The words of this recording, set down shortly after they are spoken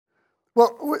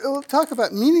Well, we'll talk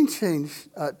about meaning change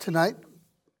tonight.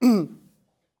 And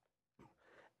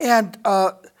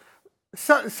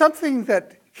something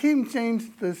that King James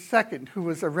II, who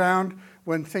was around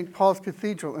when St. Paul's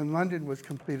Cathedral in London was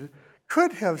completed,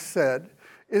 could have said,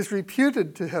 is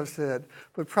reputed to have said,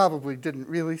 but probably didn't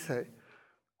really say,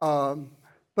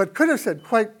 but could have said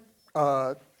quite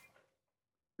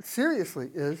seriously,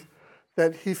 is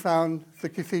that he found the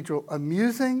cathedral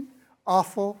amusing,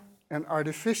 awful, and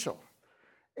artificial.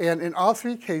 And in all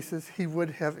three cases, he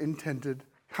would have intended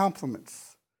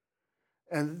compliments.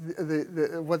 And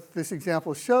what this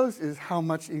example shows is how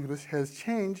much English has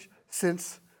changed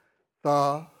since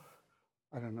the,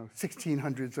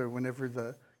 1600s or whenever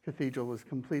the cathedral was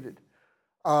completed.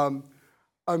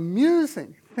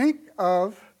 Amusing. Think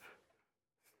of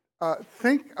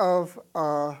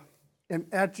an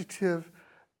adjective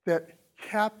that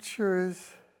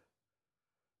captures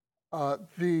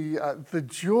the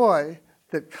joy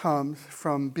that comes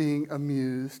from being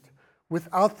amused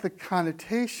without the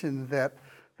connotation that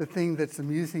the thing that's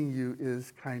amusing you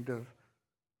is kind of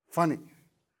funny.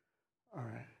 All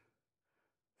right.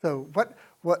 So what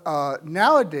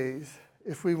nowadays,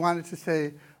 if we wanted to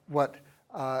say what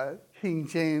King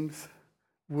James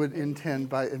would intend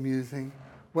by amusing,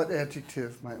 what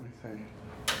adjective might we say?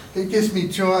 It gives me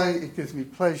joy, it gives me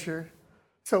pleasure.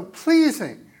 So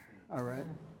pleasing, all right,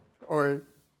 or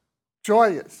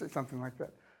joyous or something like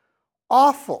that.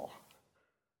 Awful.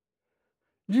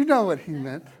 You know what he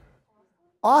meant.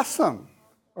 Awesome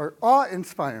or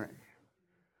awe-inspiring.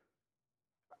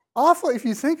 Awful, if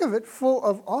you think of it, full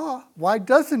of awe. Why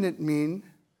doesn't it mean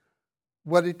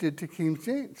what it did to King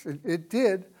James? It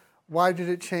did. Why did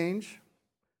it change?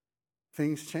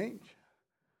 Things change.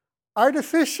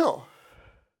 Artificial.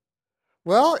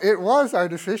 Well, it was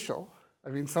artificial. I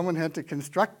mean, someone had to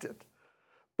construct it.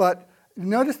 But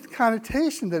notice the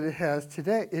connotation that it has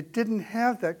today. It didn't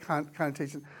have that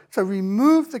connotation. So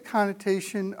remove the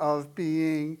connotation of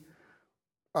being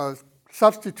a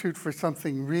substitute for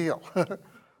something real.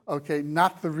 Okay,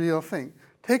 not the real thing.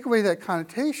 Take away that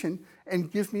connotation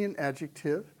and give me an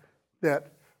adjective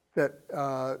that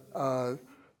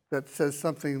says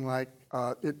something like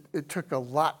it took a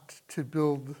lot to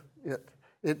build it.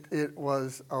 It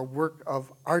was a work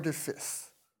of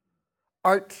artifice.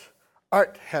 Art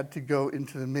had to go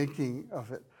into the making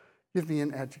of it. Give me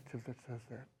an adjective that says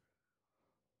that.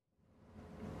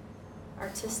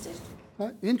 Artistic.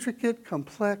 Intricate,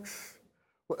 complex.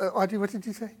 Audrey, what did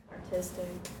you say? Artistic.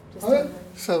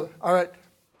 So, all right.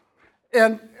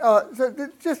 And so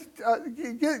it just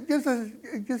gives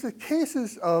us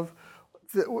cases of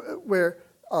where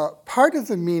part of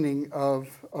the meaning of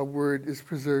a word is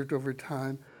preserved over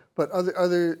time, but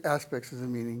other aspects of the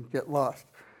meaning get lost.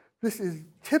 This is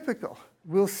typical.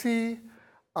 We'll see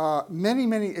many,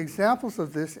 many examples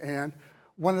of this, and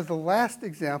one of the last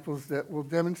examples that will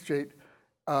demonstrate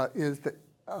is that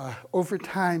over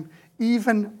time,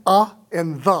 even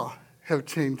and the have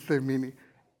changed their meaning.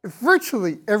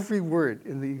 Virtually every word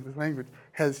in the English language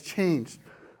has changed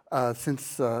has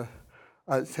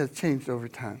changed over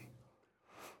time.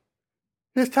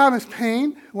 Here's Thomas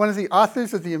Paine, one of the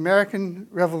authors of the American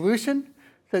Revolution.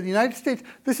 Said the United States,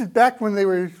 this is back when they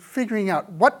were figuring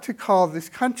out what to call this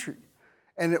country.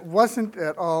 And it wasn't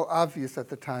at all obvious at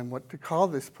the time what to call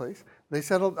this place. They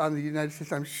settled on the United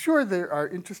States. I'm sure there are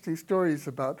interesting stories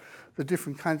about the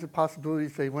different kinds of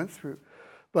possibilities they went through.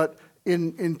 But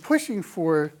in pushing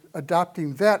for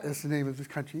adopting that as the name of this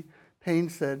country, Paine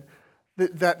said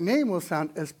that name will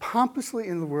sound as pompously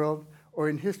in the world or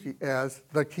in history as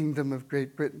the Kingdom of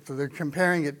Great Britain. So they're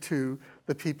comparing it to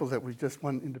the people that we just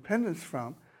won independence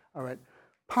from. All right,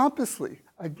 pompously.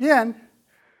 Again,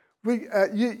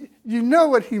 you know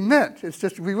what he meant. It's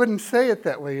just we wouldn't say it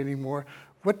that way anymore.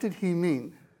 What did he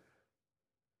mean?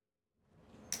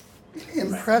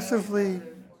 Impressively.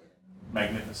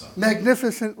 Magnificent.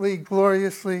 Magnificently,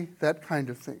 gloriously, that kind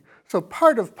of thing. So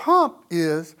part of pomp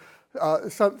is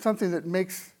something that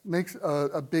makes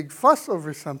a big fuss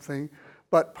over something,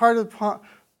 but part of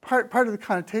the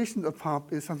connotation of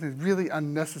pomp is something really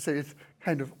unnecessary. It's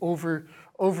kind of over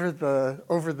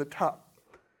the top,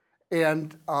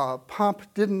 and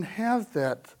pomp didn't have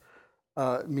that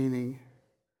meaning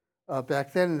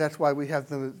back then, and that's why we have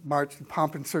the march, and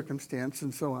pomp and circumstance,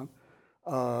 and so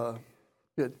on.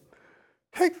 Good.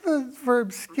 Take the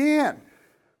verb scan.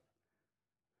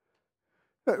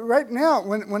 But right now,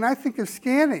 when I think of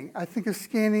scanning, I think of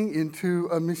scanning into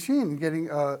a machine, getting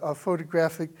a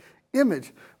photographic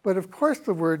image. But of course,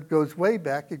 the word goes way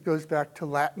back. It goes back to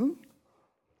Latin,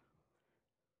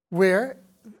 where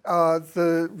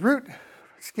the root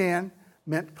scan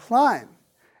meant climb.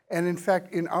 And in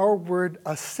fact, in our word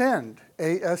ascend,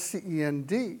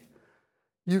 A-S-C-E-N-D,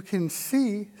 you can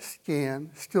see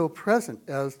scan still present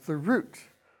as the root.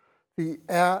 The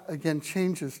a again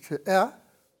changes to e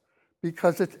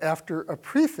because it's after a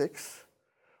prefix.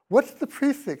 What's the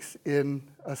prefix in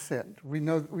ascend? We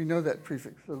know that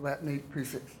prefix, the Latinate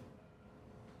prefix.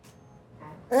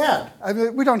 Add. I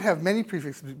mean, we don't have many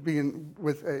prefixes being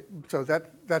with a, so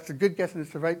that's a good guess and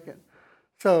it's the right guess.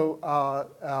 So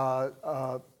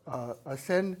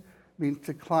ascend means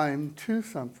to climb to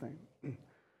something.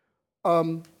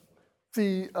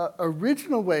 The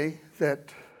original way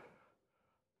that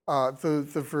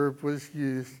the verb was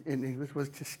used in English was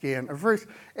to scan a verse.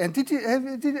 And did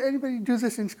anybody do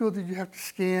this in school? Did you have to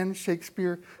scan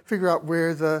Shakespeare, figure out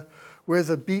where the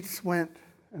beats went,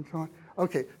 and so on?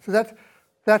 Okay, so that's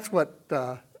what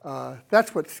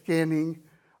scanning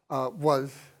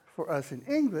was for us in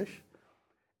English.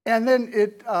 And then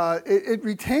it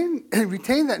retained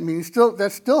that meaning.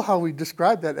 That's still how we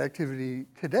describe that activity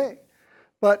today.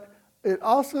 But it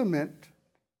also meant,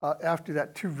 after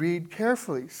that, to read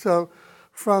carefully. So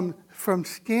from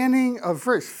scanning a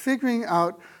verse, figuring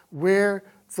out where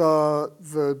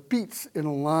the beats in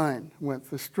a line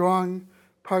went, the strong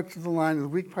parts of the line and the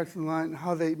weak parts of the line, and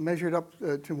how they measured up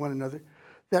to one another,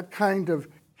 that kind of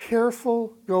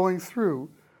careful going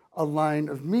through a line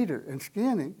of meter and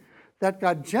scanning, that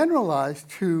got generalized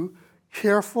to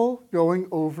carefully going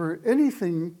over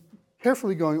anything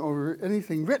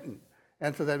written.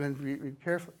 And so that meant read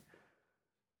carefully.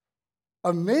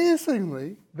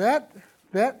 Amazingly, that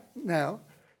now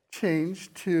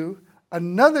changed to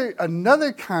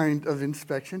another kind of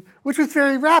inspection, which was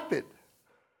very rapid.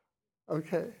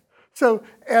 Okay, so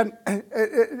and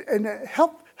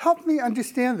help me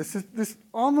understand this. This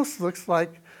almost looks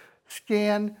like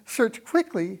scan, search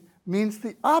quickly means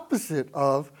the opposite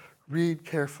of read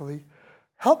carefully.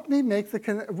 Help me make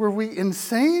the were we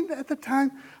insane at the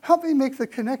time? Help me make the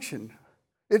connection.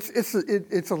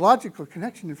 It's a logical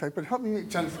connection, in fact, but help me,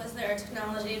 Jennifer. Was there a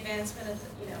technology advancement at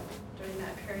during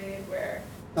that period where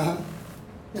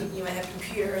you might have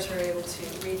computers who are able to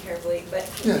read carefully, but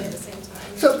at the same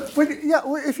time? So,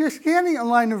 if you're scanning a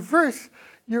line of verse,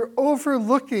 you're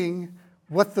overlooking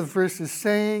what the verse is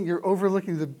saying. You're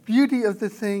overlooking the beauty of the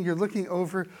thing. You're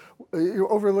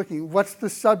overlooking what's the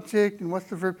subject and what's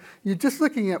the verb. You're just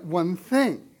looking at one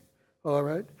thing, all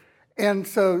right? And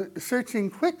so searching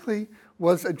quickly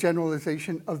was a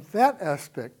generalization of that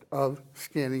aspect of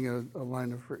scanning a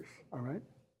line of verse, all right?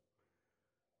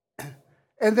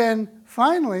 And then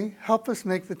finally, help us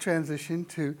make the transition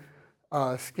to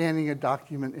scanning a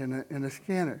document in a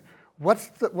scanner. What's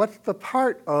the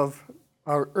part of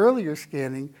our earlier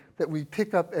scanning that we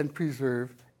pick up and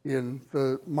preserve in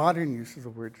the modern use of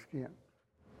the word scan?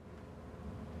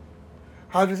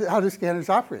 How do scanners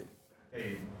operate?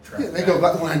 They go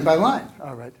line by line.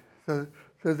 All right. So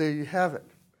there you have it.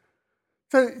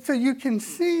 So you can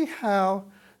see how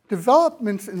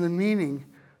developments in the meaning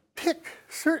pick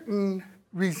certain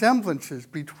resemblances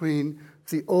between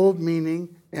the old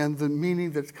meaning and the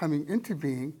meaning that's coming into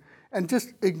being, and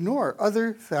just ignore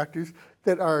other factors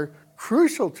that are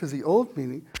crucial to the old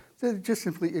meaning. They just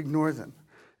simply ignore them.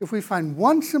 If we find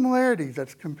one similarity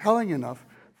that's compelling enough,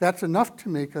 that's enough to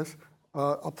make us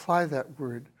apply that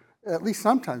word. At least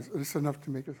sometimes it's enough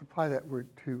to make us apply that word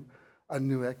to a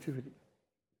new activity.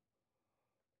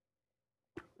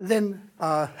 Then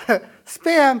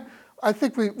spam, I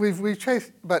think we've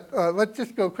traced, but let's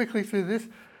just go quickly through this.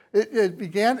 It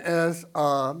began as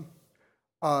a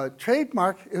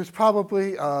trademark. It was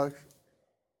probably a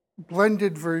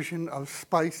blended version of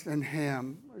spice and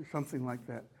ham or something like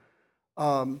that.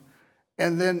 And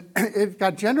then it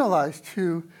got generalized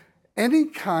to any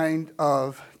kind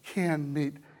of canned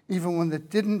meat, even one that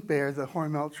didn't bear the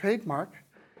Hormel trademark.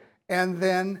 And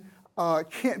then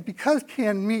because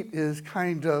canned meat is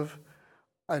kind of,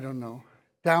 I don't know,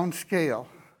 downscale,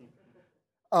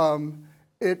 we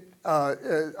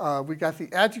got the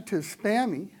adjective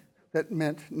spammy that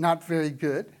meant not very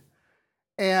good.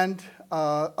 And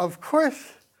of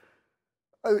course,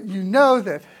 you know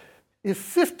that if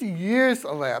 50 years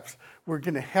elapse, we're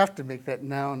going to have to make that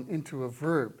noun into a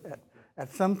verb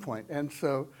at some point. And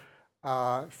so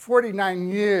 49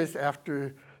 years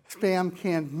after spam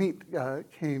canned meat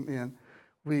came in,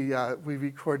 we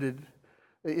recorded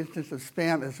the instance of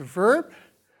spam as a verb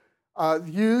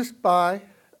used by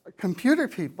computer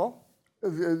people, a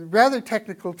rather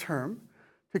technical term,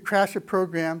 to crash a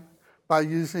program by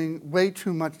using way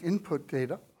too much input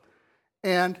data.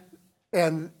 And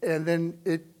then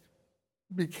it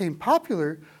became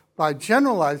popular by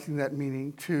generalizing that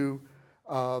meaning to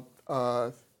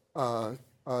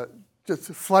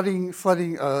just flooding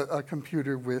a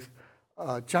computer with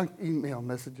junk email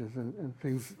messages and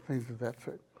things of that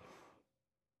sort.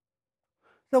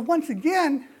 So once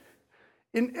again,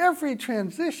 in every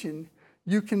transition,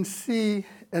 you can see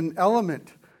an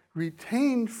element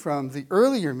retained from the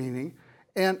earlier meaning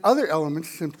and other elements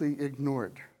simply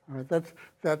ignored. All right,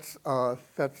 that's a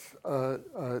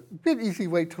good easy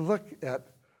way to look at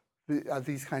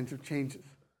these kinds of changes.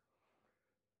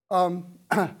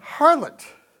 Harlot.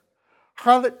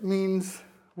 Harlot means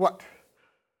what?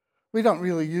 We don't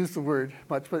really use the word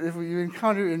much, but if you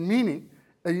encounter it in meaning,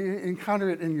 you encounter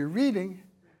it in your reading,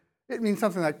 it means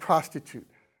something like prostitute,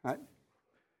 right?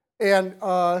 And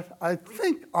I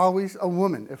think always a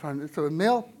woman. So a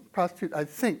male prostitute, I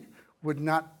think, would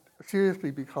not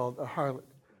seriously be called a harlot.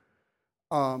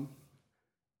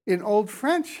 In Old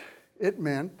French, it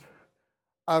meant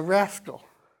a rascal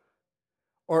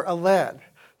or a lad.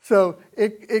 So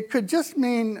it could just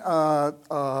mean a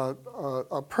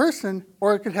person,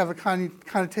 or it could have a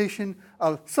connotation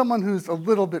of someone who's a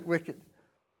little bit wicked.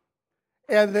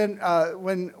 And then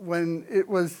when it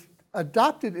was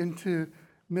adopted into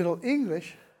Middle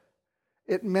English,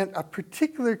 it meant a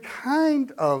particular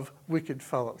kind of wicked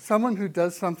fellow, someone who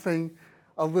does something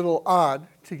a little odd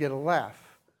to get a laugh.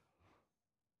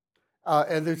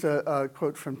 And there's a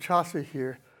quote from Chaucer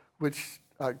here, which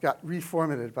got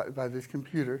reformatted by this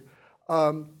computer.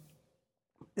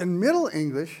 In Middle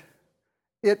English,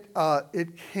 it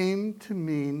came to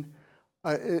mean,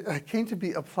 it came to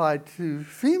be applied to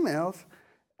females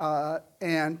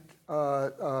and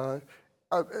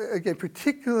again,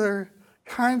 particular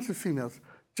kinds of females,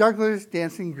 jugglers,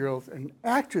 dancing girls, and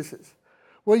actresses.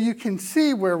 Well, you can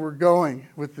see where we're going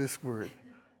with this word,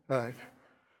 right?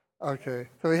 Okay,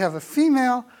 so we have a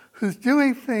female who's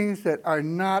doing things that are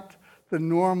not the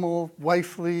normal,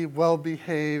 wifely,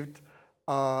 well-behaved,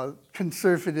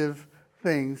 conservative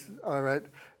things, all right?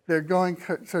 They're going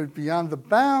sort of beyond the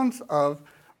bounds of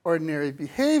ordinary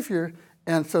behavior,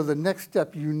 and so the next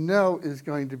step is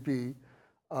going to be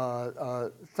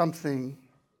something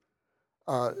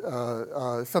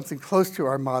close to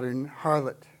our modern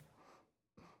harlot.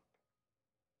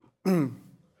 The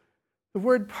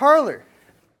word parlor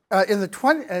in the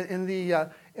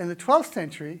 12th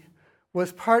century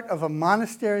was part of a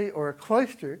monastery or a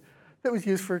cloister that was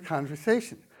used for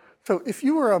conversation. So if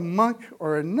you were a monk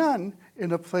or a nun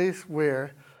in a place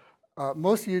where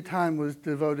most of your time was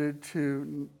devoted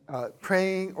to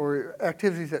praying or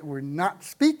activities that were not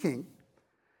speaking,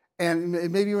 and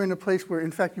maybe you were in a place where,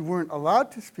 in fact, you weren't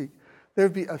allowed to speak, there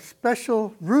would be a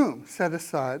special room set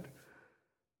aside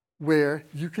where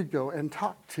you could go and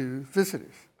talk to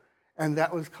visitors. And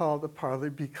that was called a parlor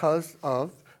because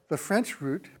of the French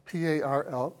root,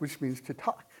 P-A-R-L, which means to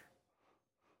talk.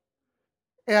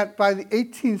 And by the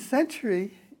 18th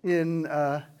century in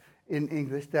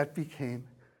English, that became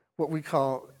what we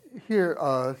call here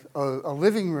a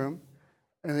living room,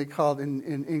 and they called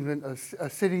in England a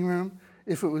sitting room.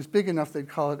 If it was big enough, they'd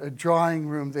call it a drawing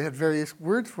room. They had various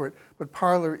words for it, but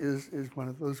parlor is one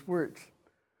of those words.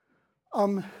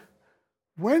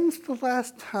 When's the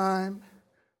last time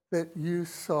that you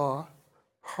saw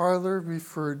parlor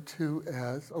referred to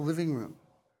as a living room?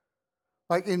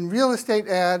 Like in real estate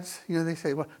ads, they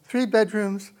say, well, 3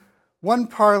 bedrooms, 1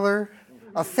 parlor,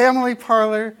 a family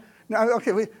parlor. Now,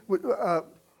 okay, we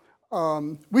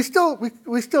still,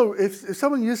 if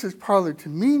someone uses parlor to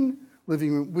mean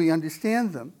living room, we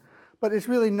understand them, but it's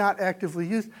really not actively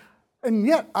used. And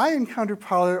yet, I encounter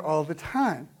parlor all the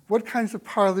time. What kinds of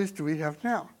parlors do we have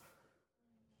now?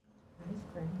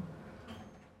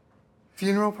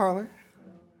 Funeral parlor,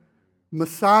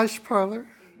 massage parlor,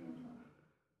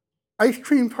 ice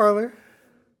cream parlor.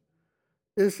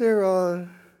 Is there a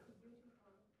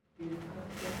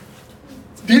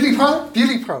beauty parlor?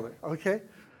 Beauty parlor, okay.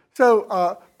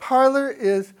 So parlor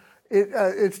is,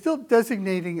 it's still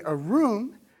designating a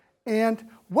room, and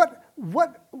what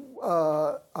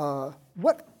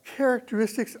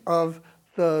characteristics of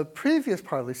the previous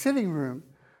parlor, sitting room,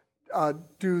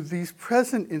 do these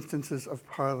present instances of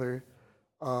parlor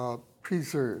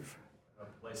preserve? A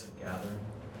place of gathering.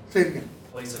 Say it again.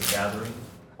 Place of gathering.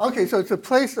 Okay, so it's a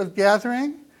place of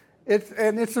gathering,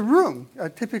 and it's a room,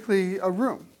 typically a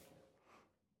room.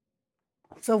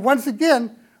 So once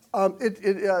again,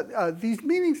 these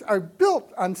meanings are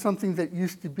built on something that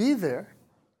used to be there.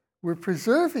 We're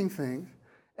preserving things,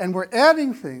 and we're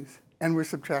adding things, and we're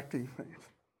subtracting things.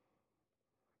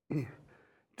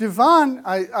 Divan,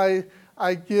 I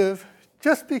give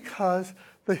just because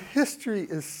the history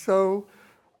is so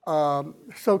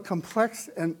complex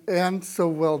and so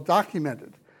well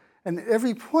documented. And at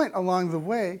every point along the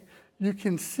way, you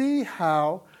can see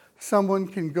how someone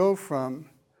can go from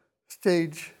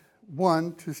stage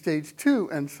 1 to stage 2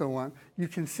 and so on, you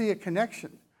can see a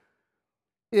connection.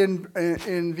 In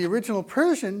the original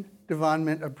Persian, divan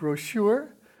meant a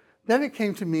brochure. Then it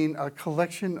came to mean a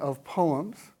collection of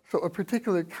poems, so a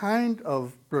particular kind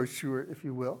of brochure, if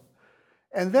you will.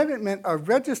 And then it meant a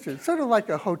register, sort of like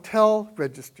a hotel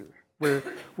register, where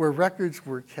records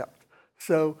were kept.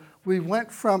 So we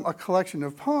went from a collection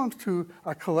of poems to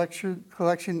a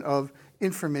collection of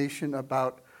information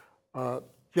about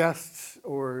guests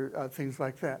or things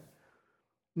like that.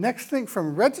 Next thing,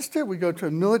 from register, we go to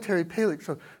a military payload,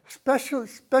 so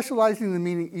specializing the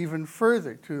meaning even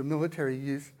further to the military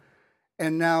use.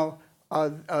 And now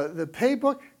the pay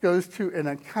book goes to an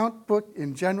account book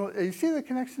in general. You see the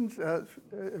connections?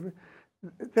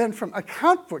 Then from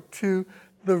account book to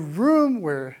the room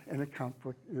where an account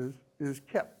book is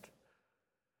kept,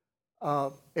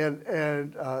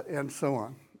 and so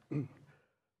on.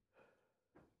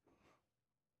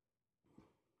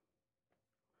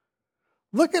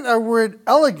 Look at our word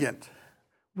elegant.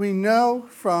 We know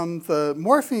from the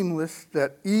morpheme list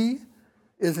that E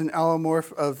is an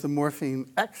allomorph of the morpheme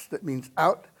X, that means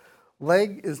out.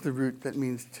 Leg is the root that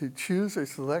means to choose or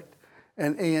select,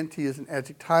 and ANT is an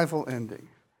adjectival ending.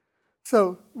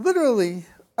 So literally,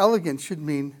 elegant should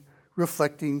mean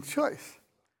reflecting choice.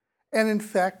 And in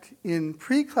fact, in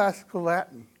pre-classical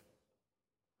Latin,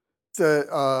 the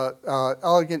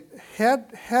elegant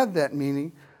had that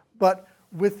meaning, but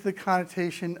with the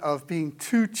connotation of being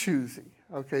too choosy,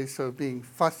 okay, so being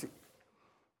fussy.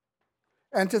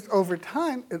 And just over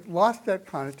time, it lost that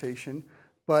connotation,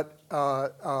 but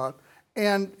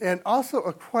and also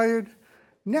acquired.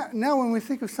 Now, when we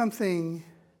think of something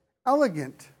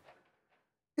elegant,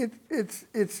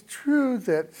 it's true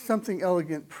that something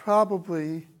elegant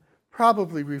probably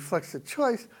reflects a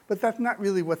choice, but that's not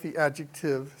really what the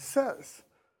adjective says.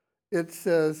 It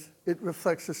says it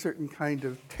reflects a certain kind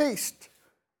of taste,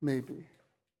 maybe.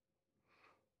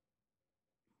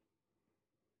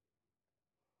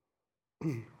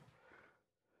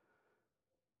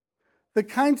 The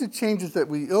kinds of changes that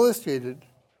we illustrated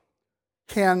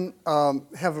can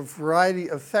have a variety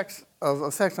of effects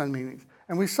on meanings.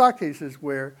 And we saw cases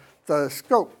where the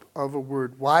scope of a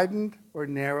word widened or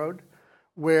narrowed,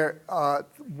 where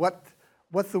what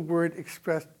the word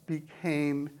expressed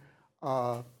became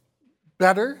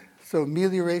better. So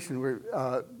melioration, where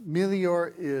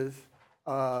melior is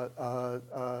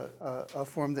a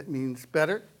form that means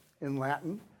better in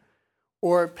Latin,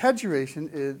 or pejoration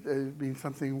means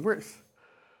something worse.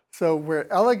 So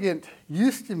where elegant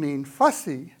used to mean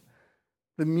fussy,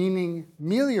 the meaning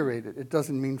meliorated. It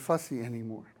doesn't mean fussy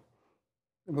anymore.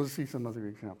 And we'll see some other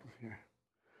examples here.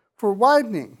 For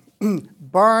widening,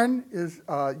 barn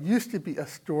used to be a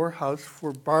storehouse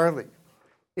for barley.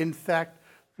 In fact,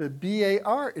 the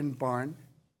BAR in barn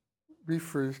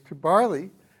refers to barley,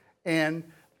 and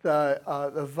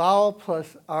the vowel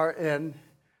plus RN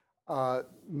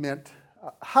meant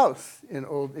house in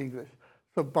Old English.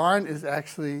 So barn is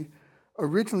actually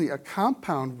originally a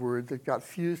compound word that got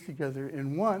fused together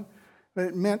in one, but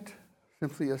it meant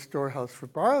simply a storehouse for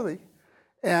barley,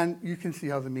 and you can see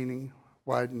how the meaning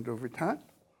widened over time.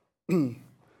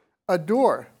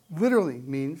 Adore literally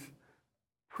means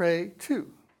pray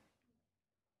to.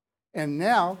 And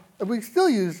now, we still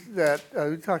use that,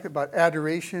 we talk about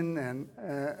adoration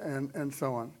and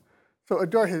so on. So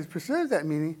adore has preserved that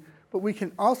meaning, but we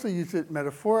can also use it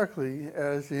metaphorically,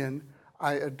 as in,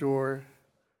 I adore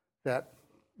that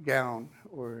gown,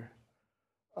 or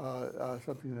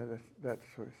something of that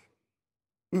sort.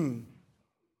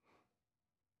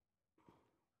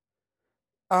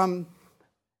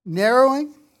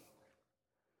 Narrowing.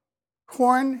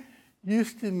 Corn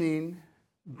used to mean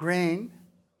grain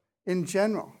in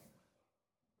general.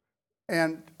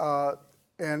 And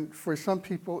for some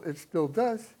people, it still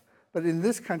does. But in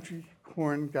this country,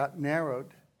 corn got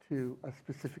narrowed to a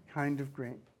specific kind of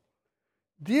grain.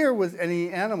 Deer was any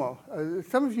animal.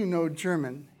 Some of you know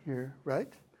German here,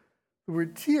 right? The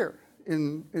word Tier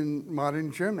in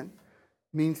modern German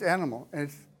means animal. And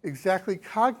it's exactly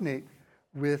cognate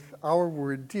with our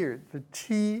word deer. The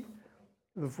T,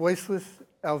 the voiceless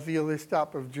alveolar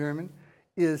stop of German,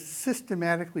 is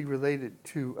systematically related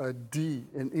to a D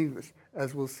in English,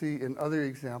 as we'll see in other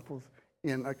examples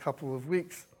in a couple of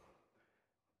weeks.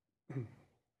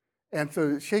 And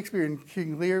so Shakespeare in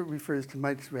King Lear refers to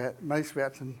mice,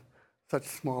 rats, and such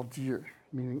small deer,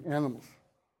 meaning animals.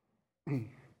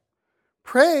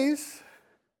 Praise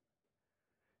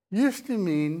used to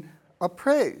mean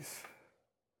appraise.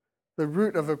 The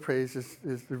root of appraise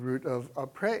is the root of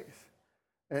appraise.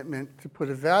 It meant to put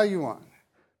a value on.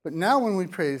 But now when we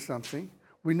praise something,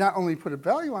 we not only put a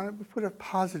value on it, we put a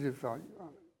positive value on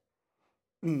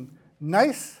it.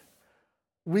 Nice,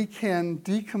 we can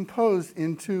decompose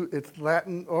into its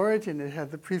Latin origin. It has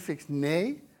the prefix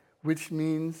ne, which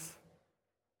means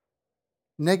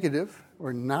negative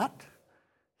or not.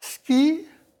 Sci,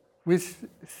 which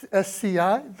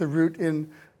SCI, the root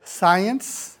in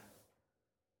science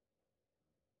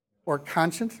or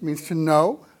conscience, means to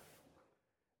know.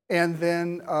 And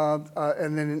then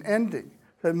an ending.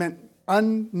 So it meant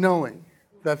unknowing.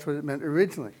 That's what it meant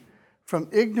originally. From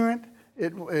ignorant,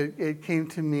 it came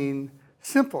to mean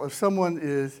simple. If someone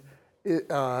is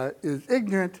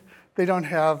ignorant, they don't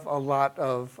have a lot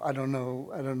of, I don't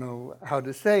know how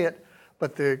to say it,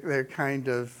 but they're kind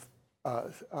of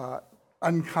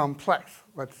uncomplex,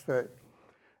 let's say.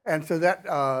 And so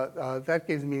that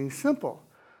gives meaning simple.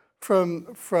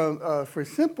 For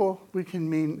simple, we can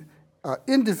mean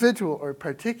individual or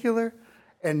particular,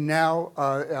 and now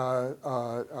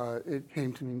it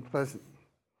came to mean pleasant.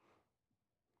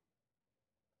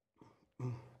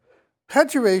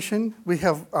 Pejoration, we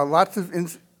have lots of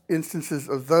instances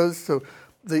of those. So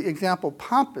the example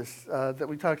pompous that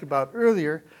we talked about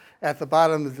earlier at the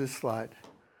bottom of this slide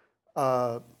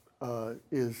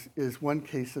is one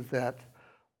case of that.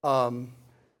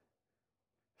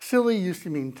 Silly used to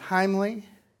mean timely.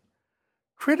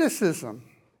 Criticism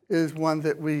is one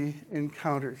that we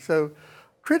encounter. So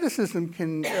criticism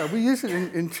can, we use it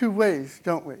in two ways,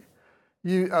 don't we?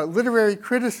 Literary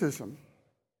criticism,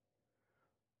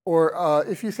 or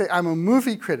if you say, I'm a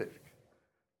movie critic,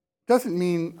 doesn't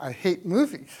mean I hate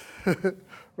movies,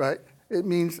 right? It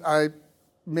means I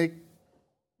make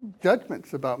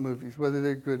judgments about movies, whether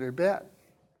they're good or bad.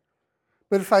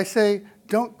 But if I say,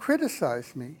 don't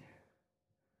criticize me,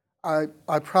 I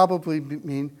probably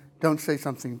mean don't say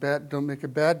something bad, don't make a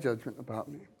bad judgment about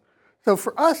me. So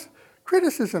for us,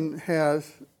 criticism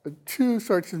has two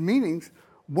sorts of meanings,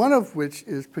 one of which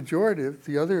is pejorative,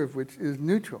 the other of which is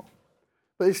neutral.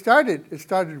 But it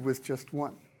started with just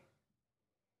one.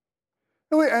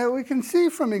 We can see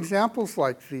from examples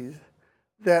like these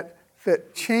that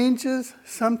changes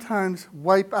sometimes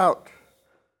wipe out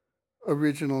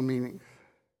original meanings.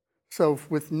 So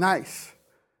with nice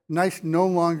no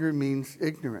longer means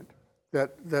ignorant.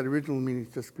 That original meaning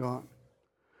is just gone.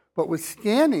 But with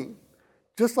scanning,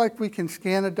 just like we can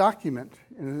scan a document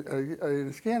in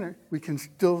a scanner, we can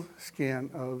still scan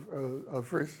a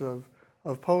verse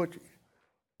of poetry.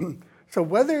 So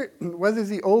whether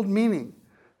the old meaning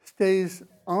stays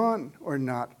on or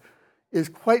not is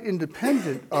quite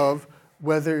independent of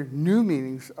whether new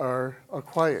meanings are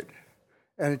acquired.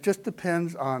 And it just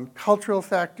depends on cultural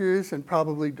factors and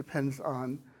probably depends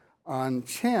on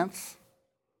chance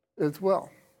as well.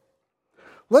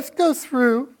 Let's go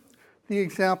through the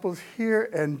examples here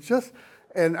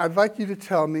and I'd like you to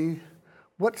tell me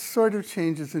what sort of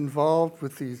change is involved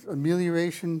with these: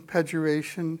 amelioration,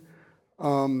 pejoration,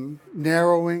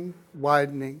 narrowing,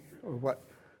 widening, or what.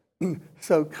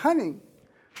 So cunning,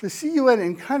 the CUN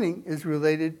in cunning is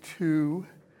related to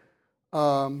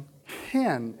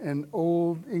ken, an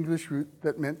old English root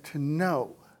that meant to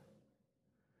know.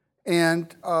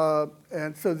 And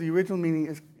so the original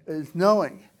meaning is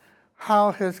knowing.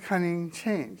 How has cunning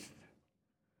changed?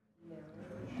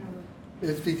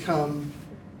 It's become,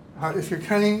 if you're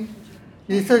cunning,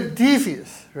 you're sort of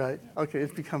devious, right? Okay,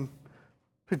 it's become,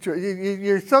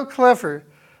 you're so clever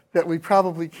that we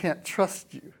probably can't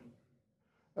trust you.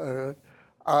 So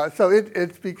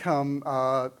it's become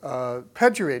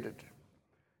pejorated.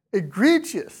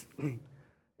 Egregious.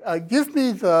 Give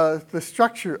me the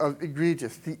structure of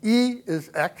egregious. The E is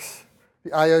X.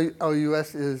 The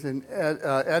IOUS is an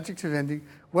adjective ending.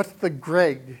 What's the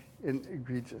greg in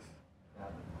egregious?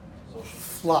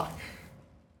 Flock.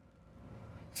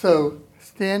 So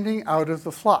standing out of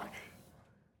the flock.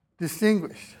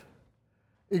 Distinguished.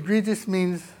 Egregious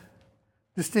means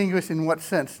distinguished in what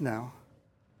sense now?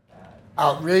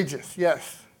 Outrageous,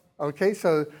 yes. Okay,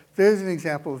 so there's an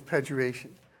example of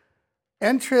pejoration.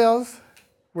 Entrails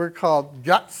were called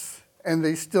guts, and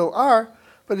they still are,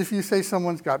 but if you say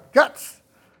someone's got guts,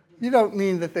 you don't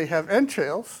mean that they have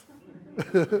entrails.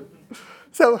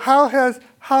 So how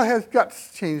has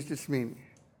guts changed its meaning?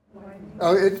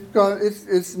 Oh,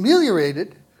 it's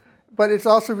ameliorated, but it's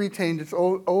also retained its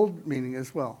old meaning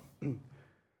as well.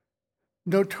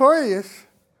 Notorious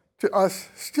to us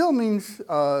still means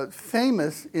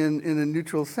famous in a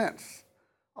neutral sense.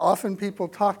 Often people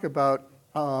talk about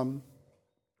the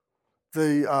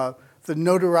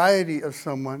notoriety of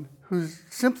someone who's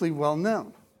simply well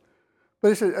known.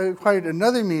 But it's acquired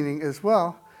another meaning as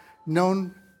well,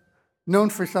 known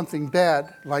for something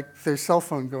bad, like their cell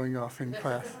phone going off in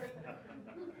class.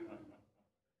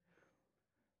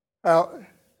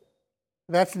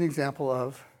 That's an example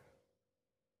of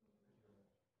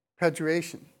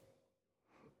pejoration.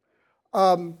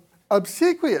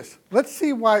 Obsequious. Let's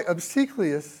see why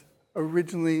obsequious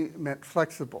originally meant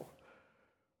flexible.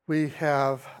 We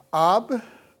have ob,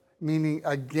 meaning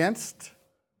against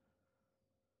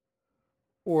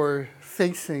or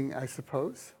facing, I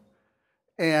suppose.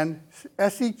 And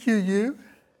sequ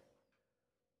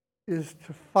is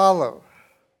to follow.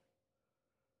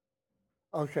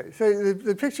 Okay, so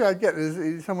the picture I get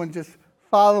is someone just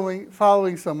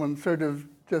following someone, sort of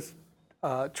just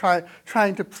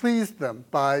trying to please them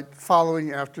by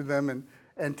following after them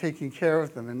and taking care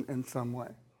of them in some way.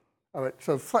 All right,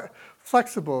 so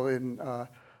flexible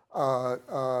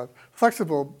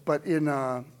but in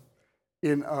a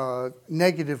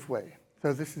negative way.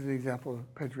 So this is an example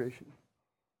of pejoration.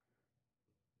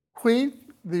 Queen,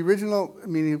 the original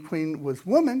meaning of queen was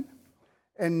woman,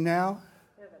 and now.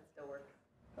 Yeah, that still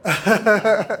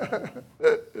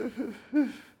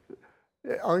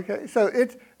works. Okay, so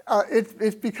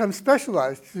it's become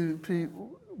specialized to be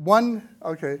one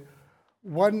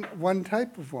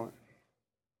type of woman.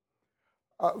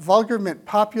 Vulgar meant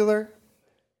popular,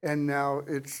 and now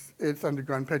it's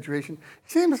undergone pejoration.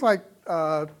 Seems like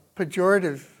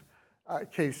pejorative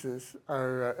cases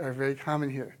are very common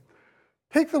here.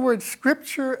 Take the words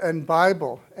scripture and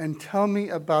Bible and tell me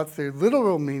about their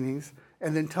literal meanings,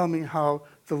 and then tell me how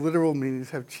the literal meanings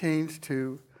have changed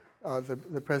to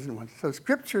the present ones. So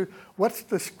scripture, what's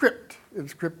the script in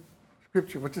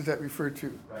scripture? What does that refer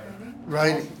to?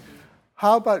 Writing.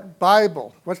 How about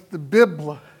Bible? What's the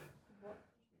Bibl?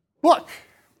 Book.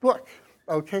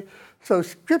 Okay. So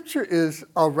scripture is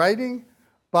a writing.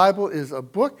 Bible is a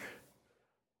book.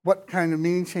 What kind of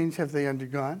meaning change have they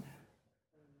undergone?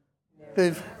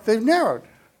 They've narrowed.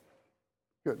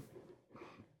 Good.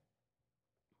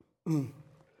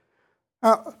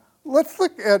 Now, let's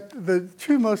look at the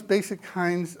two most basic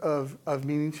kinds of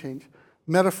meaning change,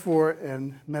 metaphor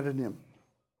and metonym.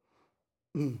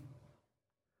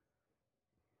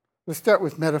 Let's start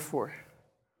with metaphor.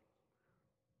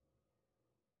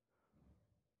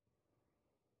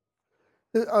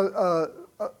 A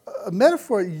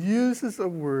metaphor uses a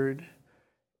word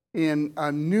in a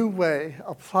new way,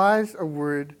 applies a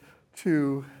word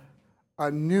to a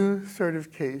new sort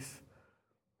of case,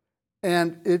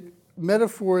 and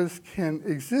metaphors can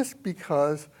exist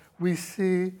because we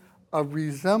see a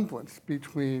resemblance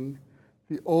between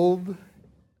the old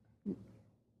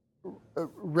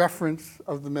reference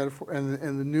of the metaphor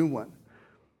and the new one.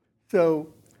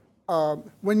 So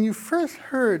when you first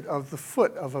heard of the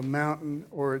foot of a mountain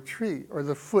or a tree or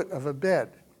the foot of a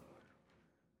bed,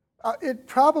 it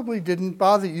probably didn't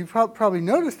bother you. You probably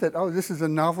noticed that, oh, this is a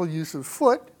novel use of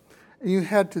foot, and you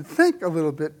had to think a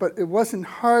little bit, but it wasn't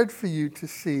hard for you to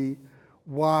see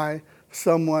why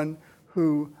someone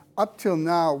who up till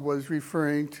now was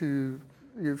referring to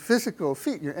your physical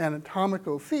feet, your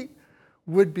anatomical feet,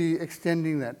 would be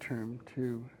extending that term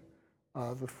to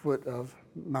the foot of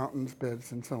mountains,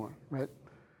 beds, and so on, right?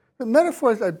 The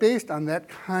metaphors are based on that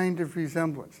kind of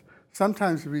resemblance.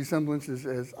 Sometimes the resemblance is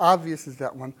as obvious as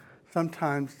that one.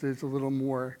 Sometimes there's a little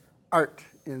more art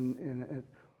in it.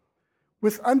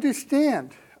 With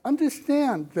understand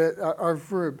that our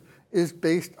verb is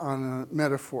based on a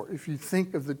metaphor, if you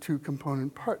think of the two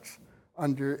component parts,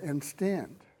 under and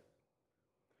stand.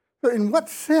 So in what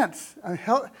sense,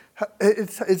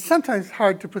 it's sometimes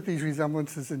hard to put these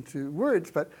resemblances into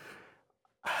words, but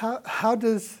how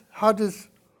does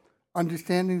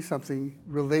understanding something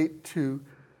relate to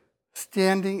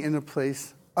standing in a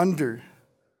place under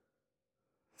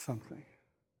something?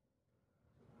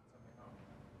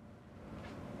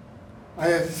 I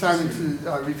have Simon to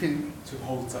repeat. To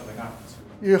hold something up.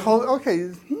 You're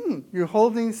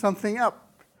holding something up.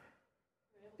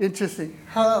 Interesting.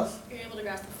 How else? You're able to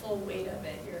grasp the full weight of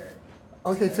it.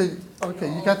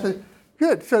 You got the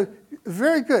good. So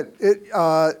very good.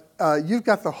 You've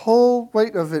got the whole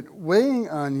weight of it weighing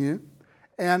on you,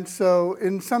 and so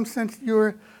in some sense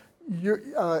you're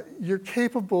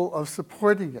capable of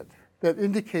supporting it. That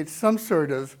indicates some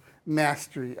sort of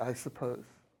mastery, I suppose.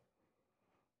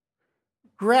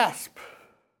 Grasp.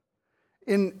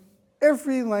 In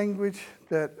every language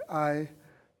that I've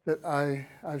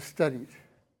studied,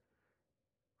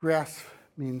 grasp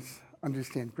means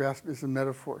understand. Grasp is a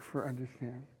metaphor for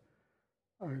understand.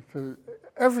 So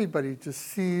everybody just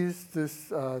sees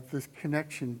this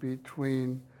connection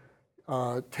between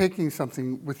taking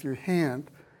something with your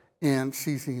hand and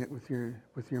seizing it with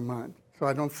your mind. So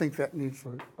I don't think that needs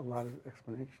a lot of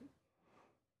explanation.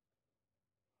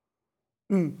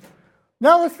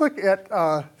 Now let's look at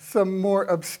some more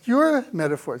obscure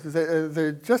metaphors.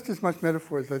 They're just as much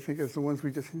metaphors, I think, as the ones we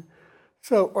just used.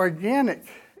 So organic,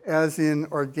 as in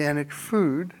organic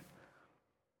food.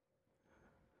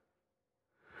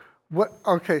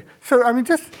 Okay, so I mean,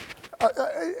 just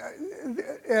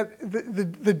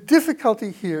the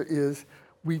difficulty here is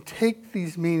we take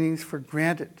these meanings for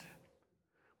granted.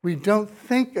 We don't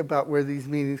think about where these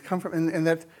meanings come from, and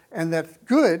that's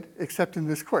good, except in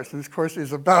this course. And this course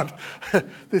is about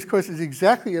this course is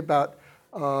exactly about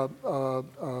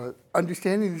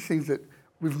understanding these things that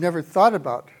we've never thought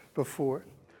about before.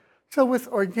 So with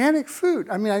organic food,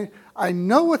 I mean, I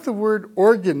know what the word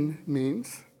organ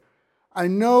means. I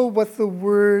know what the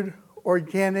word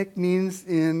organic means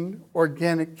in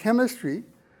organic chemistry.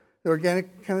 The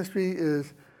organic chemistry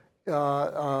is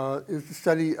the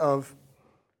study of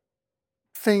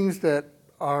things that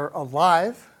are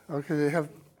alive. Okay, they have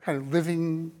kind of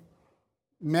living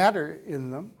matter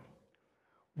in them.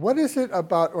 What is it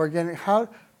about organic?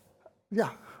 Yeah.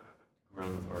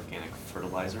 Run with organic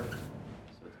fertilizer.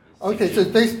 Okay, so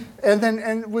it's based,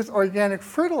 and with organic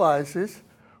fertilizers,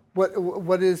 what's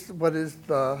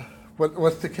the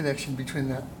connection between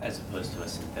that? As opposed to a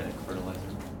synthetic fertilizer.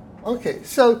 Okay,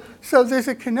 so there's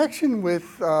a connection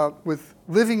with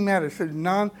living matter, so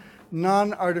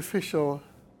non-artificial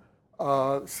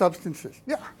substances.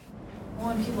 Yeah.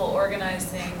 When people organize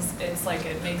things, it's like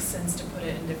it makes sense to put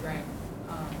it in different,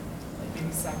 like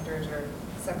maybe sectors or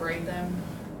separate them.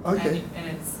 Okay. And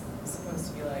it's supposed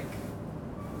to be like,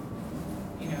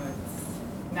 it's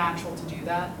natural to do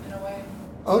that in a way.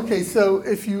 Okay, so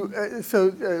if you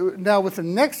now with the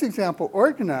next example,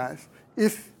 organize.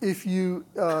 If you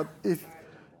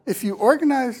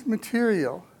organize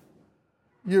material,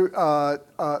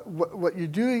 what you're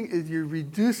doing is you're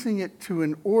reducing it to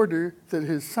an order that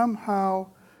is somehow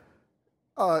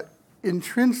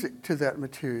intrinsic to that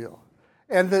material,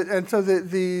 and so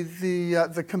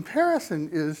the comparison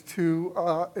is to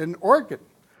an organ,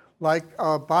 like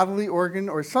a bodily organ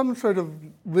or some sort of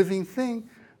living thing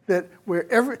that where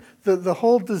the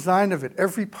whole design of it,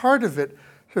 every part of it,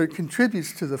 sort of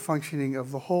contributes to the functioning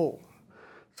of the whole.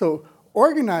 So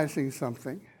organizing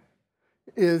something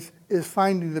is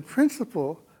finding the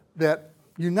principle that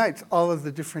unites all of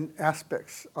the different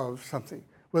aspects of something,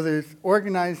 whether it's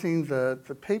organizing the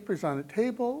papers on a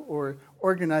table or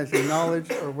organizing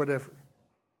knowledge or whatever.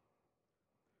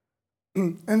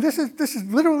 And this is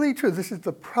literally true. This is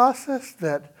the process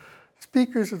that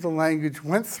speakers of the language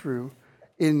went through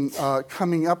in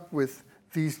coming up with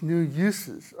these new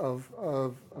uses of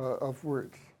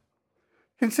words.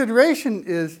 Consideration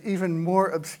is even more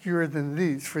obscure than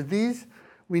these. For these,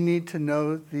 we need to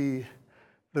know the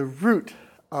root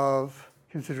of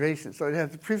consideration. So it has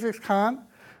the prefix con,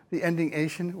 the ending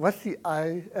ation. What's the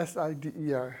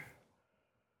I-S-I-D-E-R?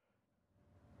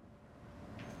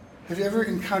 Have you ever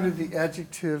encountered the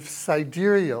adjective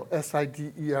sidereal,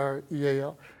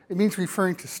 S-I-D-E-R-E-A-L? It means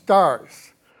referring to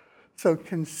stars. So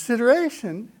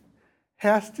consideration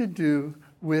has to do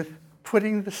with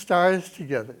putting the stars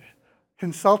together,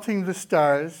 consulting the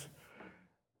stars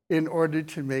in order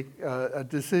to make a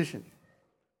decision.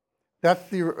 That's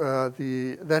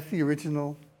the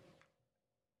original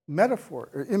metaphor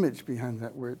or image behind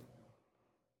that word.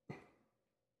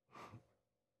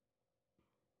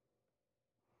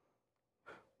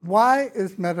 Why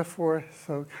is metaphor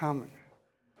so common?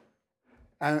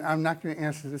 I'm not going to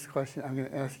answer this question. I'm going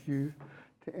to ask you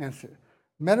to answer.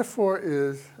 Metaphor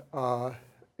is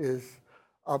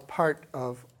a part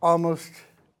of almost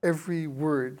every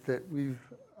word that we've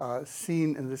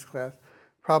seen in this class,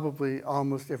 probably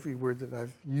almost every word that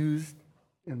I've used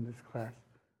in this class.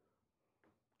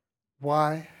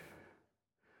 Why?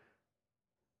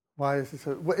 Why is it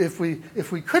so? If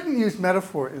we couldn't use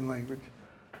metaphor in language,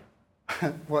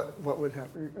 what would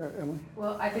happen, Emily?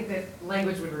 Well, I think that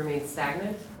language would remain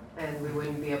stagnant, and we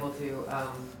wouldn't be able to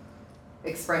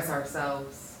express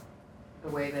ourselves the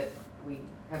way that we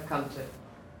have come to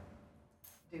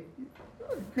do.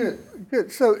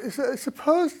 Good. So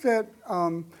suppose that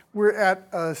we're at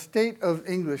a state of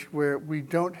English where we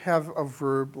don't have a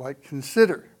verb like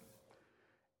consider,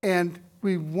 and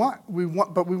we want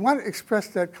to express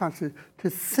that concept to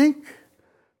think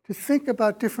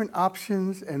about different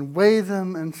options and weigh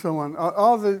them and so on,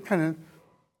 all the kind of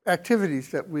activities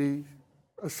that we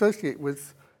associate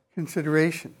with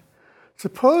consideration.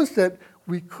 Suppose that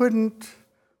we couldn't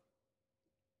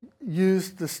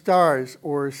use the stars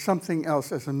or something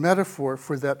else as a metaphor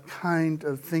for that kind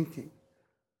of thinking.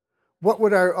 What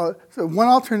would so one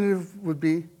alternative would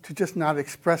be to just not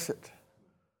express it.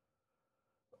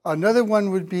 Another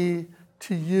one would be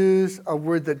to use a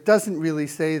word that doesn't really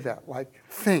say that, like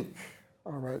think,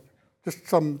 all right? Just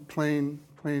some plain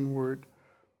word.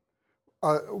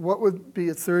 What would be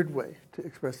a third way to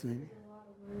express the meaning?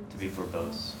 To be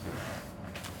verbose.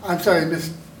 I'm sorry,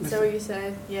 Miss. Is that what you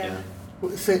said? Yeah.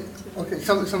 Say, okay,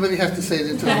 somebody has to say it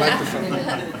into the microphone.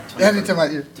 And into my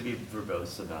ear. To be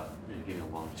verbose about giving a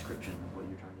long description of what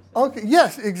you're trying to say. Okay,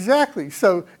 yes, exactly.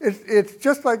 So it's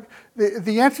just like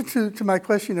the answer to my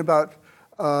question about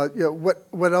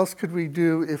what else could we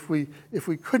do if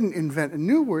we couldn't invent a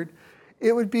new word.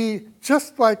 It would be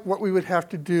just like what we would have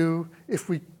to do if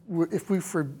we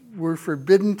were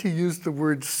forbidden to use the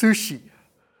word sushi.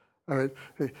 All right.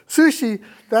 Sushi,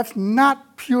 that's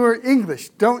not pure English.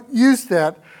 Don't use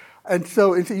that. And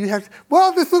so you have,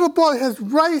 this little bowl has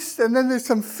rice, and then there's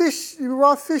some fish,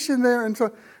 raw fish in there, and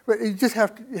so but you just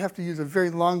have to use a very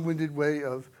long-winded way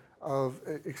of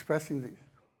expressing these.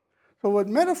 So what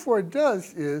metaphor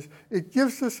does is it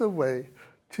gives us a way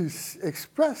to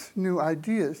express new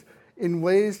ideas in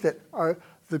ways that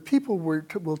the people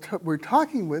we're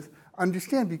talking with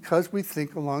understand because we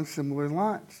think along similar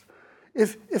lines.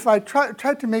 If I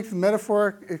tried to make the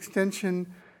metaphoric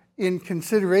extension in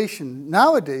consideration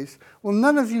nowadays,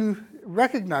 none of you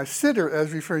recognize sitter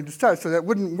as referring to stars, so that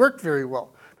wouldn't work very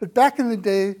well. But back in the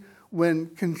day when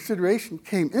consideration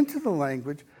came into the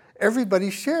language,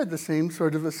 everybody shared the same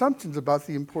sort of assumptions about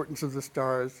the importance of the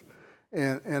stars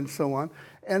and so on.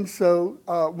 And so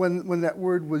when that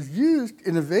word was used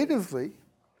innovatively,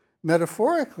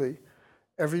 metaphorically,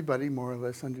 everybody more or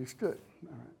less understood.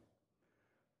 All right.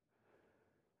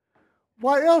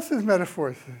 Why else is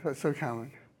metaphor so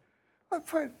common?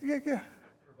 Provides a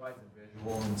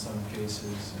visual in some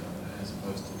cases, as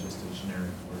opposed to just a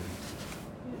generic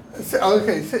word.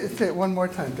 Say it one more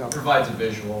time, Del. Provides a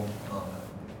visual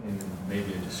in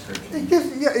maybe a description.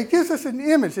 It gives us an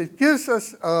image. It gives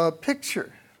us a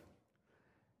picture.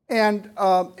 And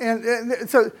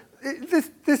so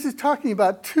this is talking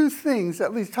about two things,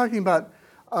 at least talking about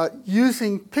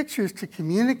using pictures to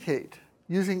communicate,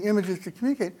 using images to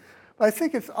communicate. But I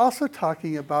think it's also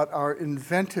talking about our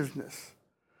inventiveness.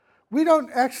 We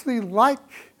don't actually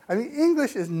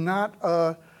English is not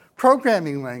a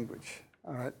programming language,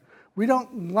 all right? We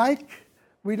don't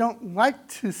like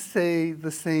to say the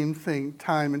same thing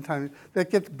time and time. That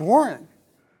gets boring,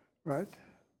 right?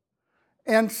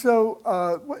 And so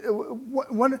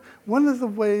one of the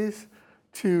ways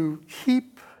to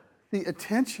keep the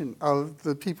attention of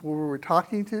the people we're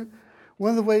talking to, one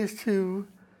of the ways to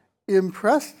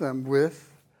impress them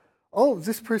with,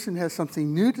 this person has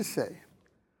something new to say.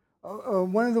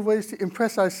 One of the ways to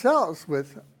impress ourselves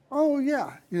with,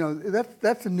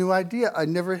 that's a new idea. I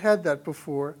never had that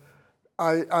before.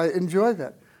 I enjoy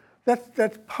that.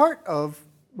 That's part of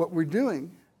what we're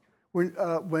doing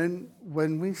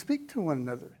when we speak to one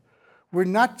another. We're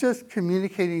not just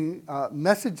communicating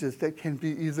messages that can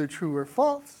be either true or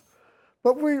false,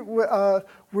 but we're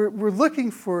looking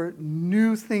for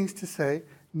new things to say,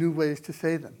 new ways to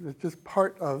say them. It's just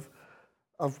part of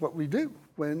what we do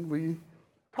when we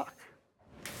talk.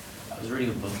 I was reading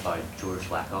a book by George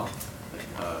Lakoff,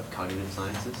 a cognitive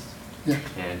scientist. Yeah.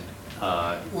 And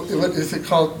what is it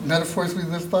called? Metaphors We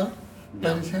Live By? No. By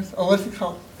any chance? What's it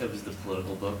called? It was the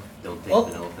political book, Don't Take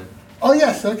an Elephant. Oh,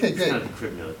 yes. Okay, It's great. kind of the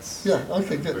Crib Notes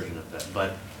Okay, good. version of that.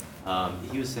 But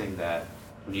he was saying that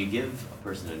when you give a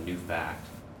person a new fact,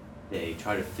 they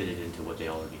try to fit it into what they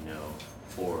already know.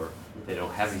 Or if they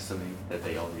don't have something that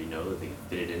they already know that they can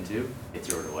fit it into, they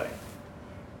throw it away.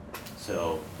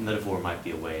 So metaphor might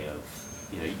be a way of,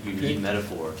 you need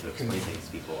metaphor to explain things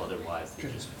to people, otherwise they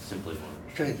just simply won't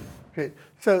understand. Great.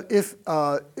 So if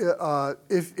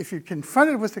you're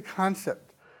confronted with a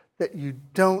concept that you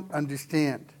don't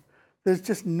understand, there's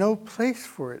just no place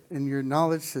for it in your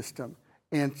knowledge system,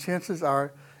 and chances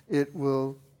are it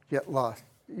will get lost.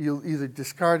 You'll either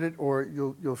discard it or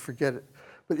you'll forget it.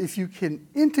 But if you can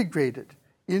integrate it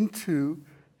into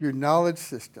your knowledge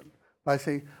system by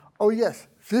saying, oh yes,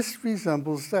 this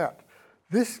resembles that.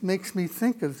 This makes me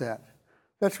think of that.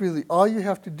 That's really all you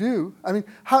have to do. I mean,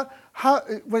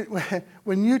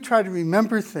 when you try to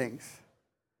remember things,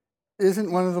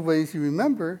 isn't one of the ways you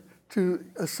remember to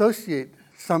associate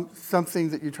something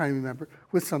that you're trying to remember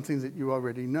with something that you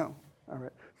already know? All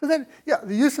right. So then,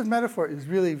 the use of metaphor is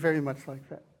really very much like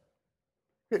that.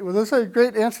 Okay, well, those are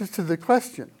great answers to the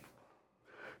question.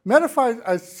 Metaphors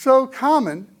are so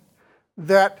common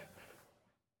that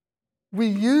we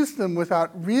use them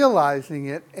without realizing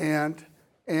it, and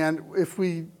if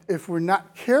we're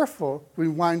not careful, we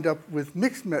wind up with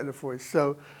mixed metaphors.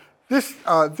 So this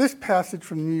passage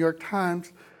from the New York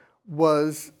Times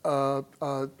was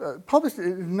published,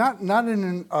 not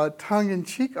in a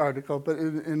tongue-in-cheek article, but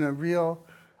in a real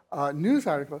news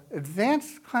article.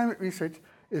 Advanced climate research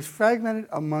is fragmented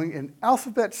among an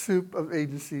alphabet soup of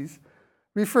agencies,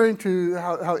 referring to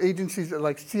how agencies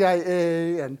like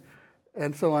CIA and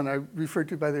so on are referred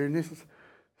to by their initials.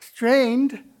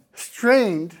 Strained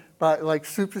by, like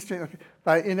super strained, okay,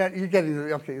 by you're getting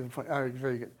the point. All right,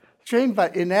 very good. Strained by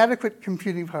inadequate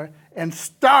computing power and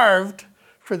starved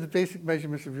for the basic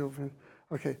measurements of real.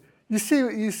 Okay, you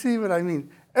see what I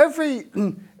mean.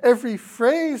 Every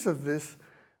phrase of this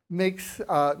makes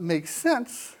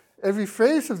sense. Every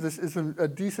phrase of this is a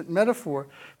decent metaphor,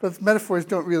 but the metaphors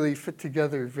don't really fit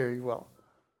together very well.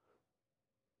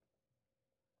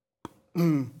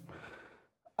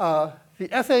 The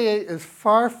FAA is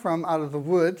far from out of the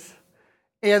woods,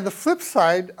 and the flip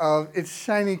side of its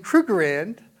shiny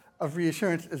Krugerrand of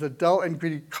reassurance is a dull and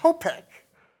gritty Kopek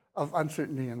of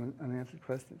uncertainty and unanswered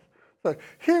questions. So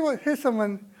here's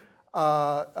someone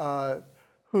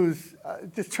who's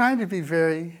just trying to be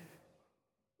very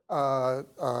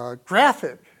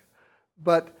graphic,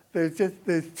 but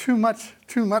there's too much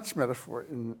metaphor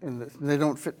in this, and they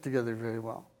don't fit together very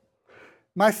well.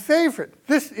 My favorite,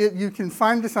 you can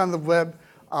find this on the web.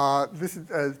 This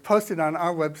is posted on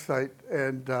our website,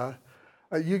 and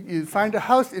you find a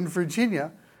house in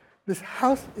Virginia. This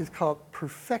house is called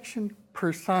Perfection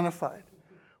Personified.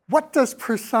 What does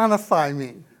personify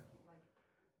mean?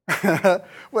 Well,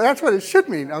 that's what it should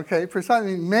mean, okay? Personify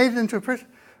means made into a person.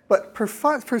 But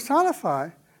personify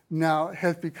now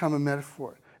has become a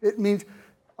metaphor. It means,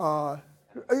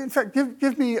 in fact,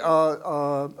 give me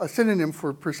a synonym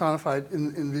for personified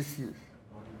in this use.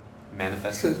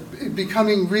 Manifested. So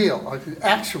becoming real, like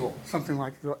actual, something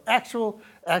like that.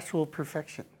 Actual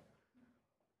perfection.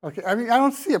 Okay, I mean, I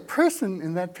don't see a person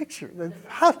in that picture.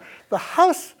 The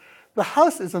house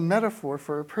is a metaphor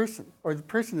for a person, or the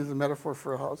person is a metaphor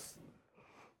for a house.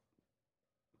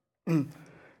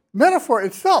 Metaphor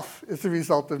itself is the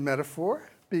result of metaphor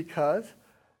because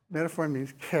metaphor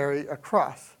means carry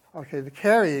across. Okay, the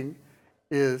carrying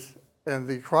and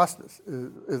the acrossness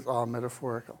is all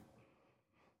metaphorical.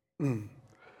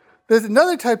 There's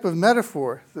another type of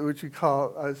metaphor which we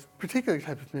call, a particular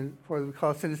type of metaphor that we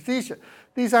call synesthesia.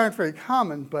 These aren't very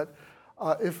common, but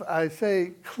if I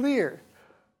say clear,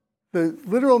 the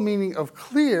literal meaning of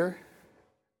clear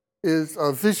is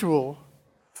a visual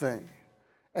thing.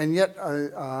 And yet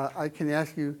I can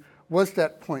ask you, was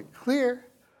that point clear?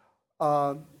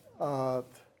 So,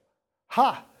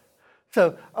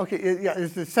 okay,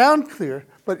 is the sound clear?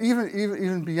 But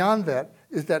even beyond that,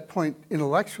 is that point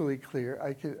intellectually clear?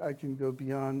 I can go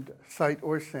beyond sight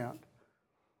or sound.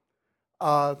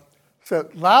 So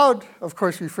loud, of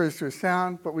course, refers to a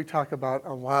sound, but we talk about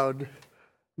a loud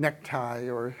necktie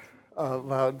or a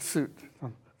loud suit,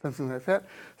 something like that.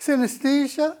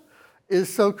 Synesthesia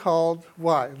is so-called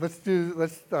why? Let's do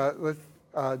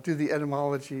the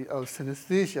etymology of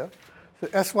synesthesia. So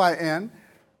S-Y-N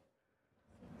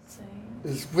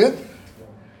is with.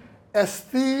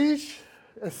 Aesthese,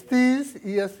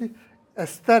 E-S-T,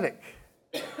 aesthetic,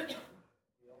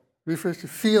 refers to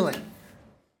feeling.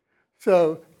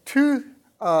 So two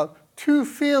different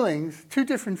feelings,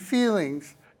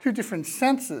 two different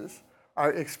senses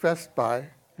are expressed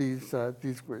by these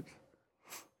words.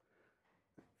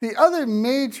 The other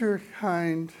major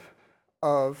kind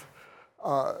of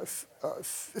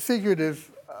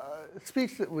figurative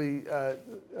speech that we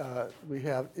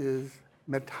have is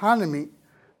metonymy.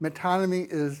 Metonymy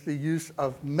is the use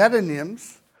of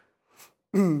metonyms.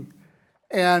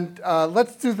 And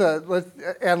let's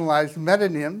analyze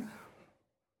metonym.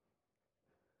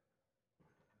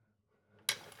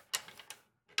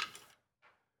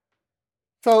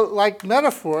 So like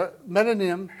metaphor,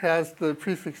 metonym has the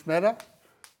prefix meta,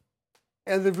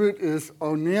 and the root is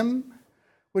onym,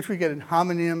 which we get in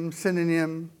homonym,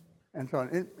 synonym, and so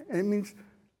on. It means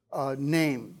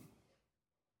name.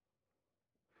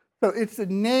 So it's a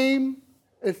name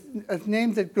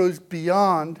that goes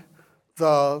beyond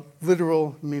the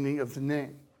literal meaning of the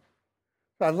name.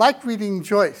 So I like reading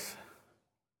Joyce.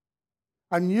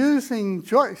 I'm using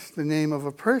Joyce, the name of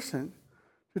a person,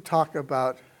 to talk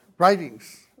about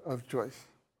writings of Joyce.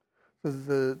 So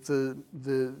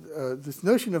this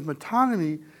notion of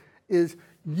metonymy is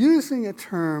using a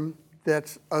term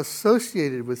that's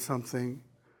associated with something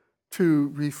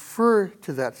to refer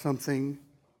to that something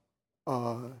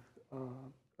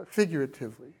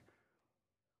figuratively.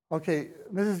 Okay,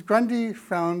 Mrs. Grundy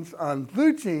frowns on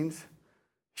blue jeans.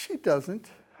 She doesn't,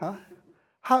 huh?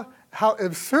 How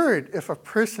absurd if a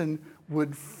person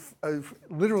would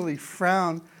literally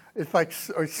frown, it's like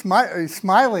or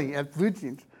smiling at blue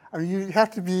jeans. I mean, you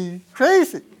have to be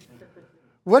crazy.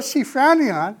 What's she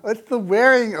frowning on? It's the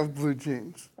wearing of blue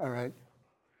jeans, all right?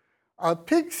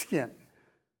 Pigskin.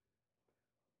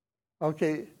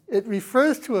 Okay, it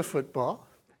refers to a football,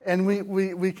 and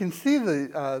we can see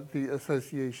the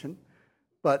association,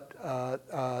 but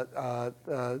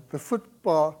the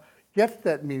football gets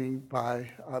that meaning by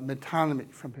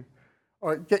metonymy from it.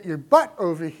 Or get your butt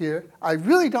over here. I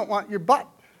really don't want your butt.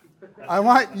 I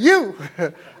want you.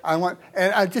 And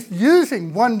I'm just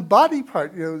using one body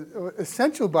part,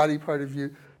 essential body part of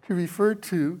you, to refer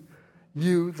to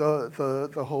you,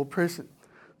 the whole person.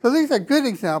 So these are good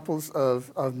examples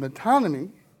of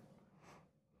metonymy.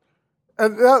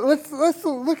 And let's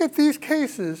look at these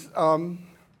cases.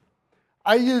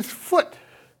 I use foot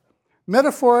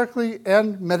metaphorically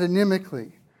and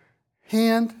metonymically.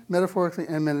 Hand, metaphorically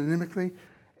and metonymically,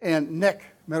 and neck,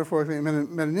 metaphorically and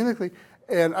metonymically.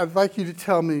 And I'd like you to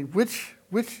tell me which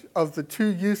of the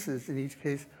two uses in each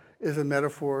case is a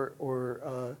metaphor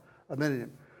or a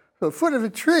metonym. So foot of a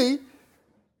tree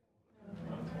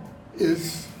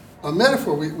is a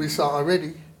metaphor we saw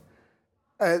already.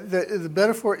 The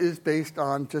metaphor is based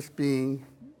on just being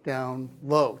down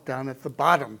low, down at the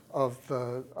bottom of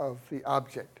the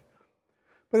object.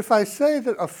 But if I say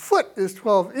that a foot is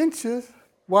 12 inches,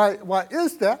 why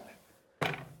is that?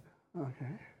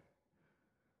 Okay.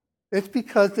 It's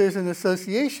because there's an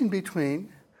association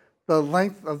between the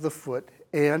length of the foot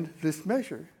and this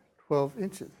measure, 12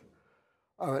 inches.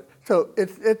 All right. So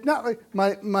it's not like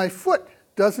my foot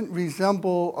doesn't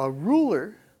resemble a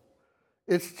ruler.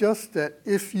 It's just that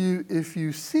if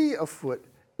you see a foot,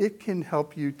 it can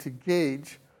help you to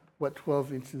gauge what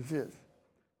 12 inches is.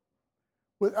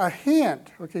 With a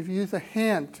hand, okay, if you use a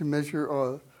hand to measure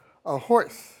a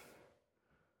horse,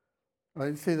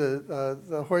 right? Say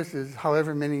the horse is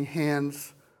however many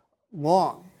hands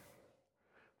long.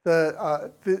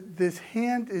 This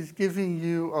hand is giving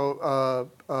you a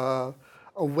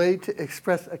way to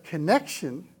express a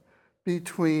connection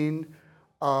between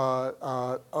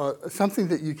something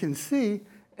that you can see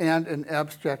and an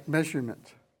abstract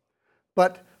measurement.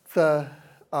 But the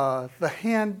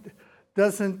hand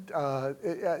doesn't,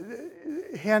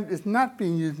 hand is not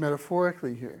being used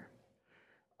metaphorically here.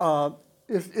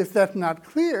 If that's not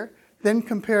clear, then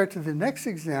compare it to the next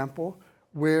example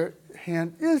where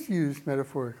hand is used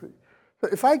metaphorically. So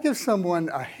if I give someone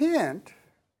a hand,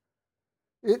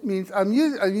 it means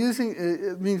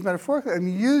it means metaphorically, I'm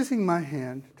using my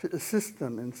hand to assist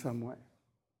them in some way.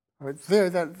 All right,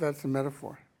 that's a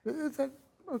metaphor. Is that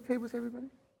okay with everybody?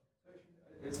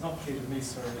 It's not clear to me,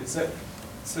 sir. Is that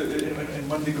so? In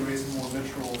one degree, it's more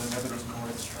literal, and the other is more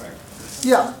abstract.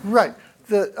 Yeah, right.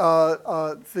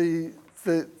 The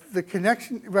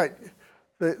connection, right?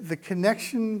 The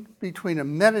connection between a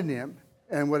metonym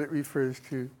and what it refers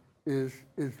to is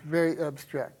very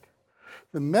abstract.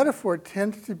 The metaphor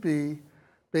tends to be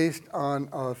based on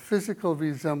a physical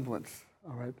resemblance.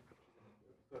 All right.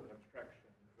 So an abstraction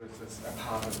versus a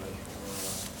part of it,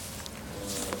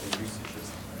 or the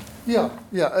usages. Yeah.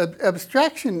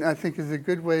 Abstraction, I think, is a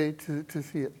good way to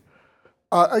see it.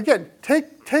 Again,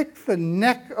 take the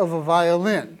neck of a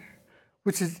violin,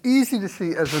 which is easy to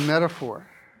see as a metaphor.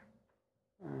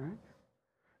 All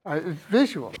right. It's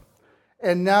visual.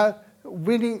 And now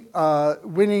winning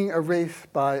a race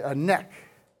by a neck.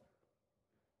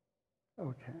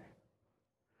 Okay.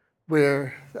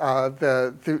 Where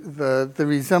the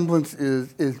resemblance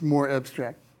is more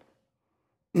abstract.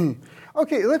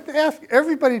 Okay, let's ask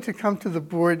everybody to come to the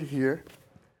board here.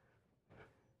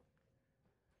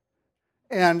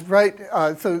 And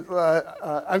I'm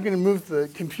going to move the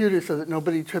computer so that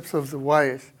nobody trips over the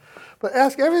wires. But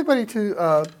ask everybody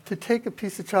to take a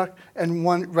piece of chalk and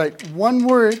write one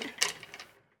word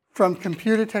from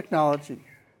computer technology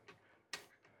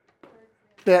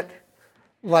that,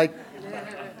 like,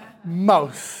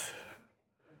 mouse.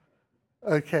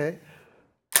 Okay?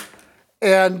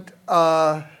 And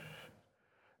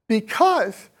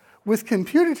because with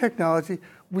computer technology,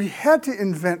 we had to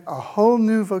invent a whole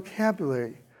new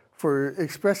vocabulary for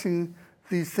expressing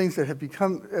these things that have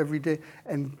become everyday.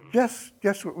 And guess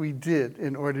what we did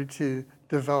in order to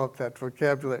develop that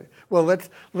vocabulary? Well,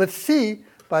 let's see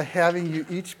by having you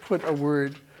each put a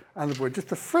word on the board, just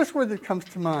the first word that comes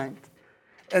to mind.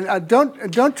 And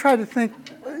don't try to think,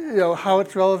 how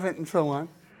it's relevant and so on.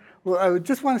 Well, I would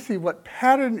just want to see what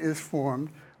pattern is formed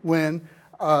when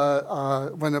a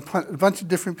bunch of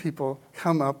different people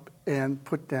come up and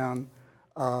put down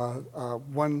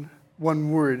one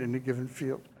word in a given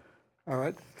field. All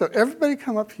right. So everybody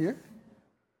come up here.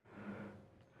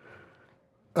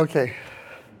 Okay.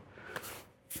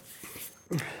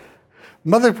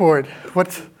 Motherboard.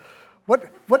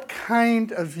 What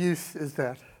kind of use is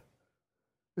that?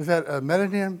 Is that a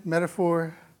metonym,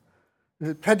 metaphor? Is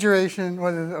it pejoration?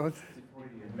 What is it?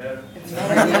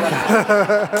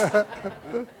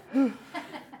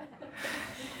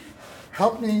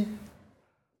 Help me.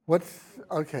 What's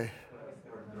okay?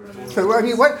 So I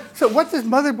mean, what does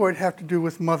motherboard have to do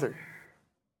with mother?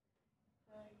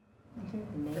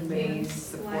 The main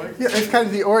support. Yeah, it's kind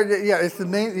of it's the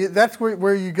main. That's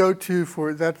where you go to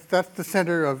for that's the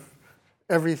center of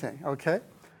everything. Okay,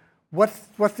 what's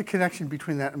the connection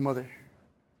between that and mother?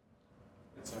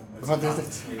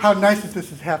 How nice that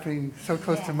this is happening so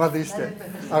close to Mother's Day.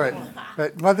 All right.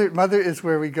 Mother is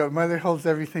where we go. Mother holds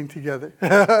everything together.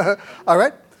 All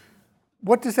right.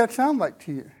 What does that sound like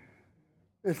to you?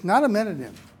 It's not a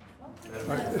metonym.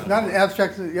 Right? It's not an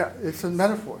abstract. Yeah, it's a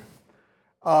metaphor.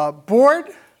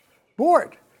 Board.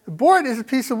 The board is a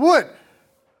piece of wood.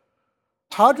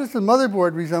 How does the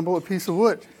motherboard resemble a piece of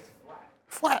wood?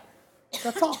 Flat.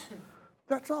 That's all.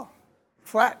 That's all.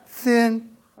 Flat,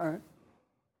 thin. All right.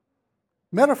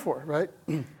 Metaphor, right?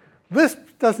 Lisp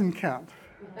doesn't count.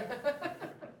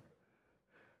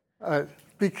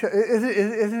 Because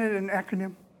isn't it an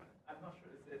acronym? I'm not sure.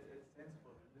 It stands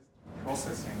for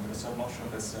processing, so I'm not sure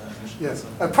that's initially. Yes.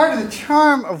 Part of the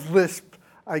charm of Lisp,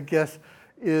 I guess,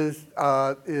 is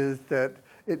that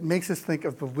it makes us think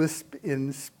of the Lisp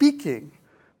in speaking.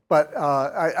 But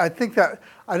I think that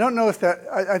I don't know if that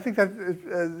I think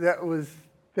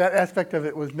that aspect of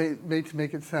it was made to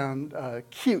make it sound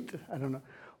cute. I don't know.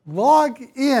 Log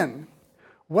in.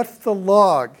 What's the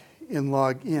log in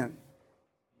log in?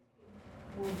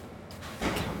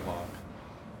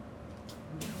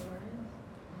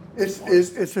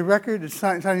 It's a record. It's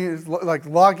like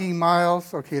logging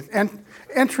miles. Okay, it's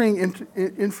entering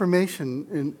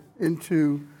information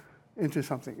into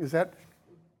something. Is that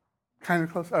kind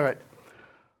of close? All right.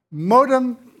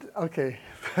 Modem. Okay.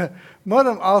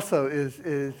 Modem also is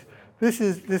this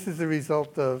is the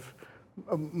result of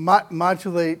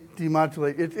modulate,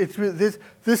 demodulate.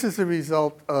 This is the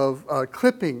result of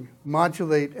clipping,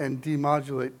 modulate, and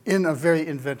demodulate in a very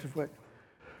inventive way.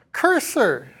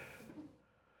 Cursor.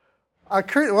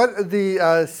 What the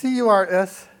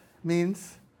CURS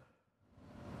means?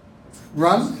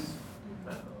 Run.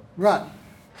 Run.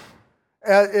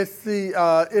 It's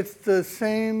the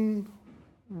same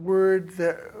word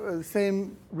the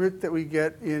same root that we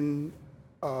get in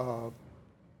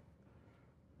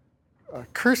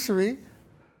cursory.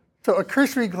 So a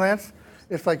cursory glance,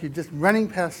 it's like you're just running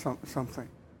past something.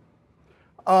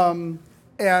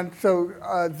 And so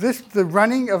the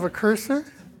running of a cursor,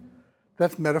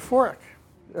 that's metaphoric.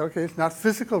 Okay, it's not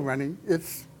physical running,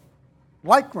 it's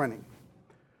like running.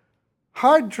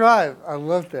 Hard drive, I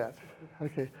love that.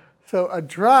 Okay, so a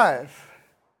drive.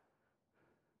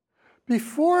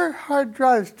 Before hard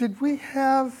drives, did we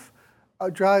have a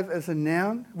drive as a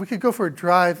noun? We could go for a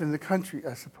drive in the country,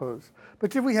 I suppose.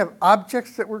 But did we have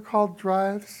objects that were called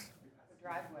drives?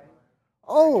 Driveway.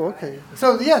 Oh, okay.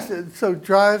 So yes, so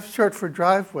drive, short for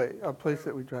driveway, a place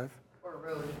that we drive. Or a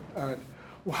road. All right.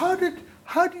 Well,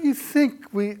 how do you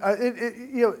think we,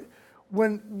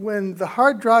 when the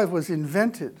hard drive was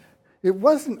invented, it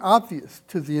wasn't obvious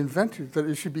to the inventors that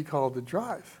it should be called a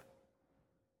drive.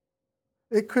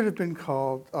 It could have been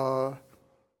called a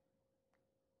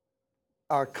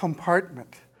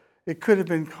compartment. It could have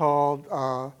been called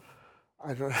I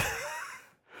don't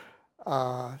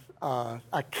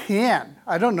a can.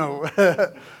 I don't know.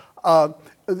 But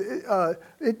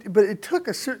it took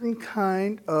a certain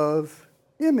kind of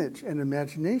image and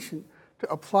imagination to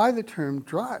apply the term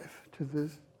drive to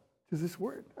this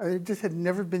word. It just had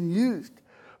never been used.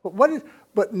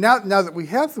 But now that we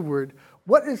have the word,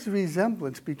 what is the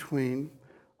resemblance between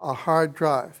a hard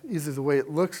drive, either the way it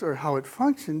looks or how it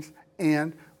functions,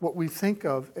 and what we think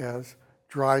of as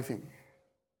driving?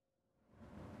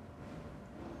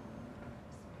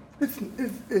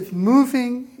 It's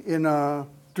moving in a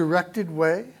directed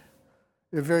way,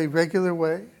 in a very regular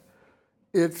way.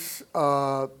 It's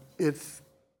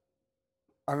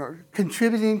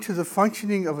contributing to the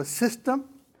functioning of a system,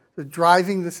 the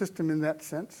driving the system in that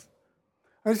sense.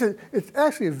 I said it's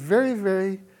actually a very,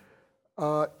 very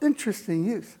interesting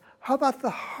use. How about the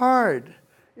hard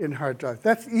in hard drive?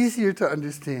 That's easier to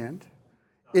understand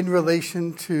in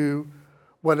relation to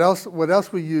what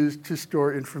else we use to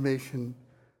store information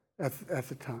at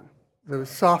the time. There was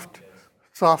soft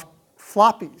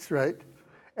floppies, right?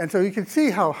 And so you can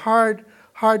see how hard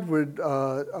would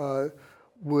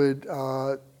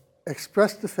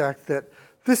express the fact that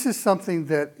this is something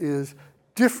that is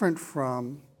different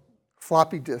from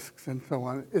floppy disks and so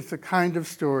on. It's a kind of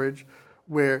storage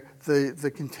where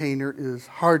the container is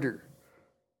harder.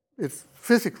 it's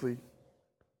physically,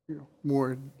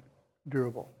 more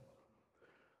durable.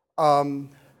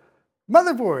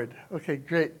 Motherboard. Okay,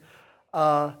 great.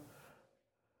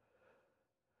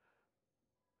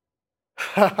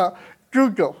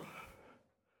 Google.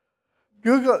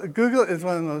 Google is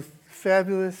one of the most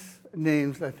fabulous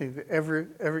names I think that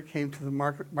ever came to the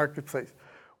marketplace.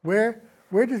 Where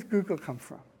does Google come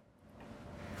from?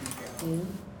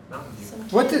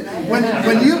 What did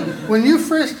when you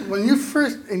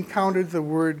first encountered the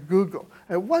word Google?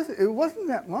 It wasn't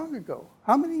that long ago.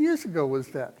 How many years ago was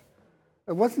that?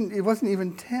 It wasn't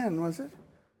even 10, was it?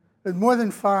 It was more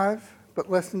than 5, but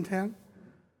less than 10.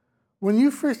 When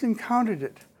you first encountered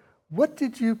it, what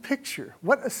did you picture?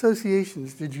 What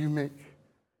associations did you make?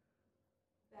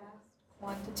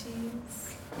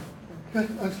 Quantities.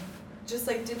 Just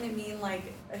like, didn't it mean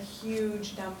like a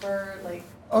huge number, like?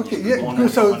 Okay, yeah.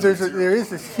 So there is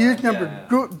this huge number,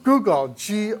 Google, Googol,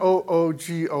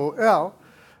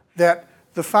 that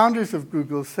the founders of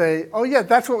Google say, oh yeah,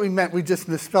 that's what we meant. We just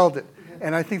misspelled it,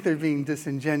 and I think they're being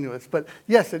disingenuous. But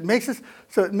yes, it makes us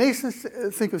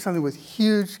think of something with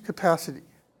huge capacity.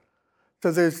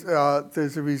 So there's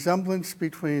a resemblance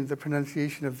between the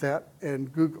pronunciation of that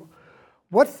and Google.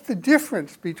 What's the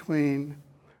difference between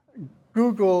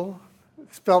Google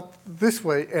spelled this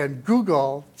way and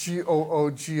Googol,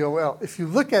 Googol? If you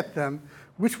look at them,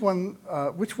 which one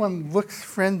looks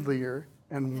friendlier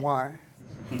and why?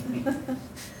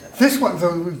 This one,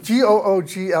 the Google,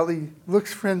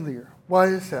 looks friendlier. Why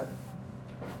is that?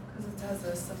 Because it has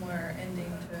a similar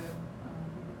ending to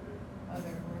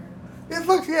other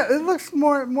words. It looks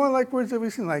more like words that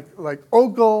we've seen, like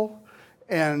ogle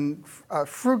and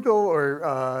frugal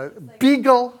or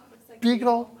beagle.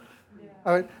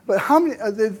 All right, but how many?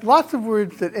 There's lots of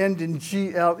words that end in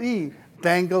gle,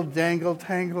 dangle, dangle,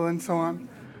 tangle, and so on.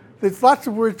 There's lots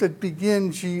of words that begin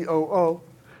goo,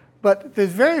 but there's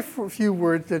very few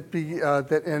words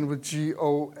that end with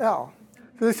gol.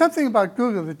 So there's something about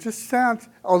Google that just sounds,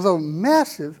 although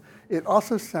massive, it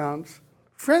also sounds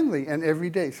friendly and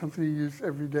everyday, something you use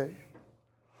every day.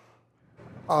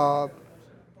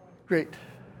 Great.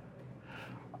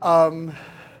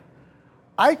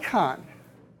 Icon.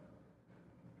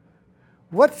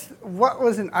 What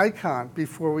was an icon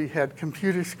before we had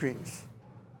computer screens?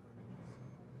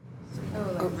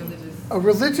 A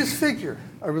religious figure,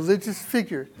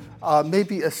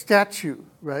 maybe a statue,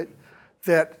 right?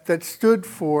 That stood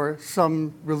for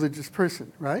some religious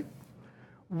person, right?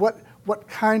 What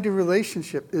kind of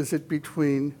relationship is it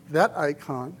between that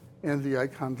icon and the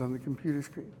icons on the computer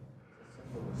screen?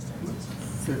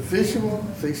 They're visual.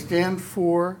 They stand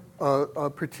for a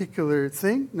particular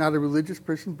thing, not a religious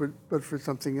person, but for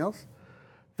something else.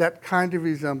 That kind of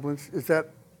resemblance, is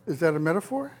that a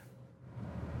metaphor?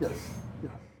 Yes.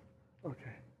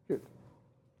 Okay, good.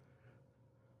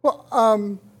 Well,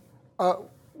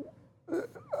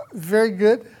 very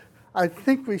good. I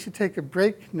think we should take a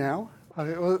break now.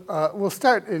 We'll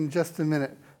start in just a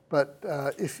minute, but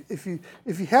if you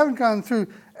haven't gone through,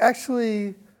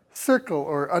 actually circle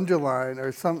or underline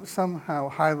or somehow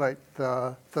highlight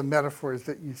the metaphors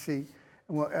that you see,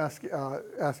 and we'll ask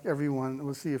everyone.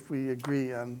 We'll see if we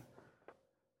agree on.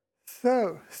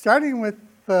 So, starting with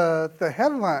the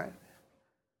headline.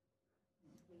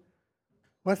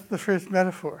 What's the first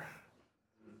metaphor?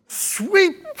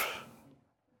 Sweep.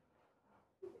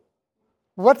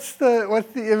 What's the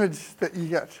image that you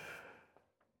get?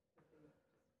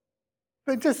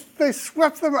 They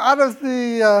swept them out of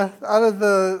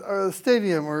the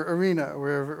stadium or arena,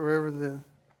 wherever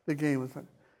the game was on.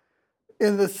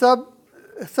 In the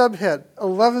subhead,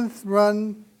 11th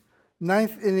run,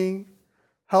 9th inning,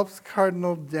 helps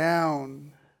Cardinal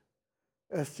down.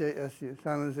 SJSU,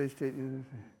 San Jose State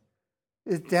University.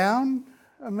 Is down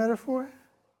a metaphor?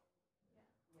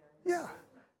 Yeah,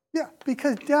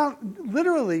 because down,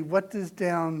 literally, what does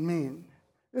down mean?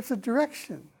 It's a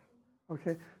direction,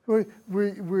 okay?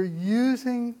 We're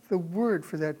using the word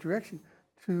for that direction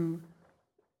to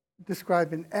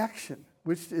describe an action,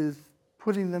 which is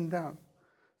putting them down.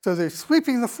 So they're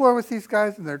sweeping the floor with these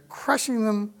guys, and they're crushing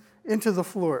them into the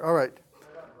floor. All right.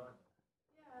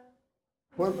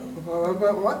 What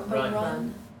about what?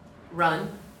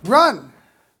 Run.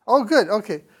 Oh, good.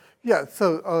 Okay. Yeah.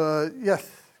 So yes.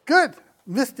 Good.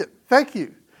 Missed it. Thank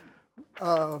you.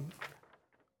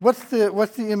 What's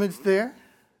the image there?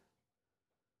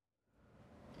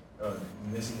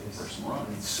 In this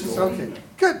case, Okay.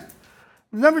 Good.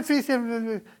 Number 3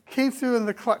 came through in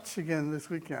the clutch again this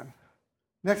weekend.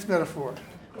 Next metaphor.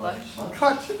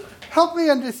 Clutch. Help me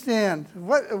understand.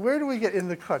 Where do we get in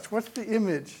the clutch? What's the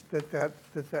image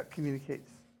that communicates?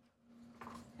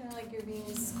 Kind of like you're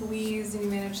being squeezed and you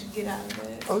manage to get out of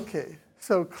it. Okay,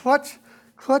 so clutch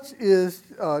is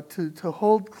to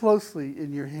hold closely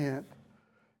in your hand.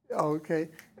 Okay,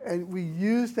 and we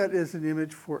use that as an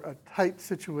image for a tight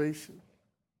situation.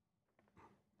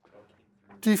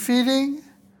 Defeating,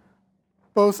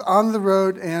 both on the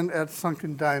road and at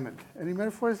Sunken Diamond. Any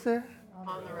metaphors there?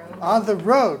 On the road. On the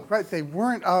road, right. They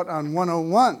weren't out on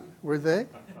 101, were they?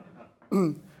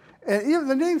 And even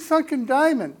the name Sunken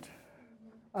Diamond,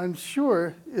 I'm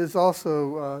sure, is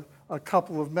also a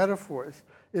couple of metaphors.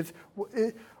 I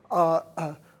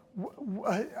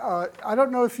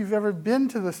don't know if you've ever been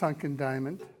to the Sunken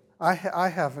Diamond. I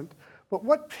haven't. But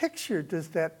what picture does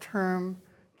that term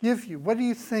give you? What do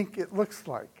you think it looks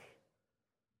like?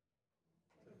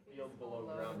 Field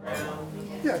below ground.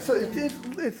 Yeah, so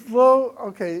it's low,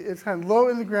 okay, it's kind of low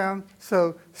in the ground.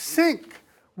 So sink,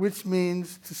 which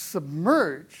means to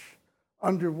submerge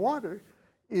underwater,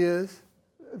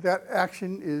 that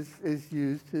action is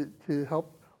used to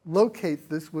help locate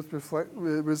this with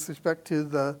respect to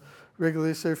the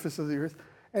regular surface of the Earth.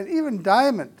 And even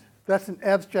diamond, that's an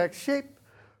abstract shape.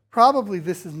 Probably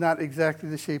this is not exactly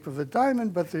the shape of a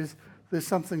diamond, but there's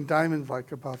something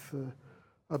diamond-like about the.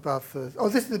 Oh,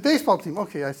 this is the baseball team.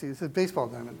 Okay, I see. It's a baseball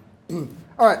diamond.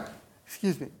 All right,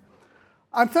 excuse me.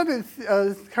 I'm trying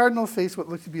to cardinal face what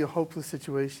looks to be a hopeless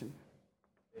situation.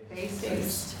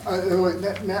 Based. Wait,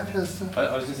 Matt has.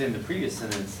 I was going to say in the previous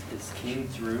sentence, it's came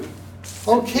through.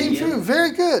 Oh, came Idiom? through.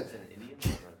 Very good. Is that an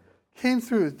idiom? Came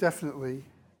through is definitely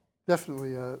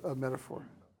a metaphor.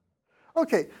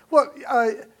 Okay, well,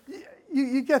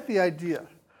 you get the idea.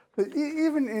 But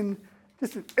even in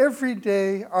just an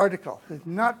everyday article, it's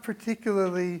not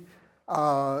particularly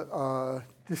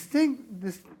distinct.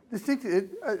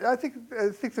 I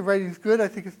think the writing's good. I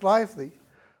think it's lively,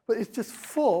 but it's just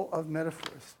full of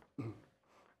metaphors.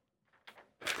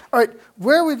 All right,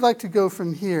 where we'd like to go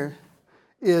from here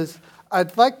is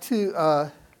I'd like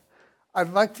to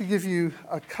give you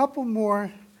a couple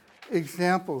more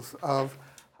examples of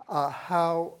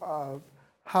how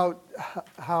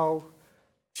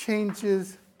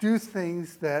changes do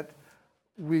things that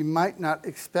we might not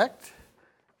expect,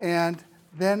 and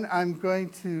then I'm going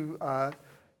to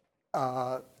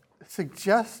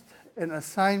suggest an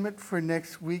assignment for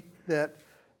next week that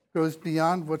goes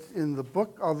beyond what's in the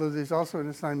book, although there's also an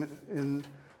assignment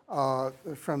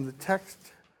from the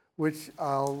text, which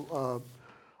I'll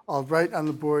write on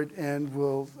the board and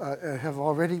will have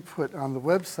already put on the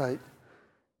website,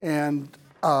 and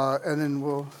then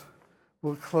we'll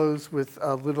close with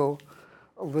a little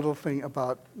thing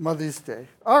about Mother's Day.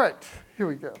 All right, here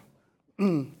we go.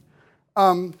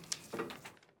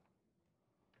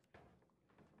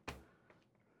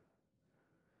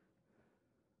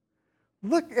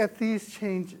 Look at these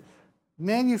changes.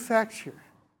 Manufacture.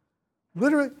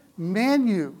 Literally,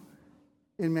 manu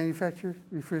in manufacture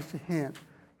refers to hand.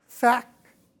 Fac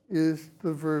is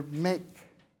the verb make.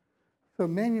 So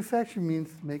manufacture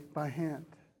means make by hand,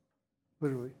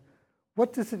 literally.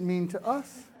 What does it mean to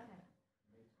us?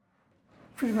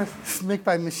 Pretty much make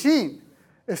by machine.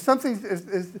 If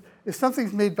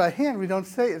something's made by hand, we don't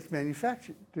say it's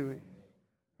manufactured, do we?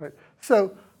 Right.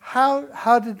 So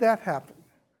how did that happen?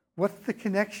 What's the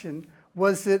connection?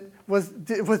 Was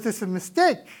this a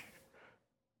mistake?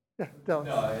 Yeah, Del.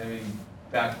 No, I mean,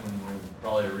 back when we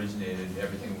probably originated,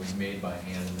 everything was made by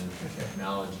hand, and then through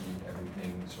technology,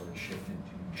 everything sort of shifted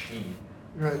to machine.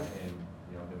 Right. And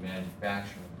the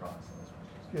manufacturing process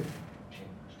was just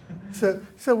changed.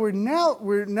 So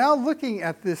we're now looking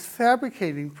at this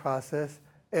fabricating process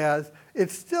as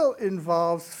it still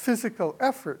involves physical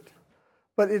effort,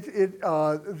 but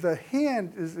the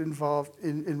hand is involved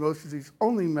in most of these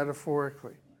only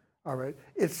metaphorically. All right,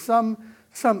 it's some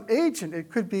agent. It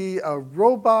could be a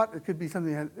robot. It could be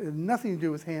something that has nothing to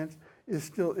do with hands. Is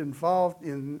still involved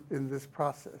in this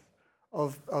process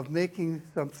of making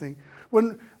something.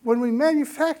 When we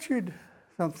manufactured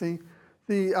something,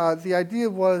 the idea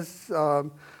was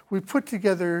we put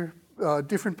together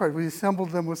different parts. We assembled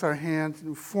them with our hands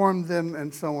and formed them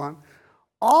and so on.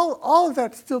 All of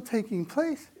that's still taking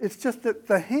place. It's just that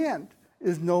the hand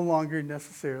is no longer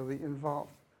necessarily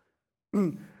involved.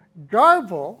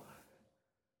 Garble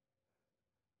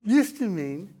used to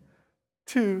mean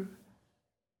to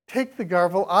take the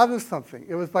garble out of something.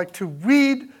 It was like to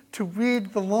weed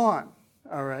the lawn.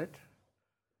 All right.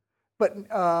 But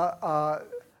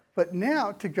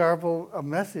now to garble a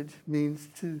message means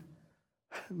to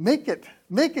make it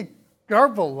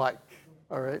garble-like.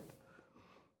 All right.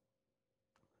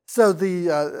 So the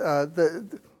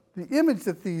image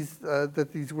that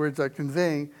these words are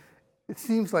conveying, it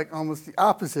seems like almost the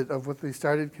opposite of what they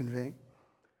started conveying.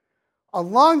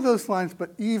 along those lines,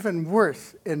 but even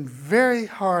worse and very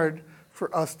hard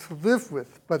for us to live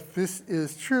with. But this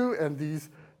is true, and these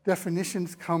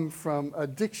definitions come from a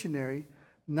dictionary,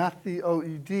 not the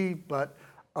OED, but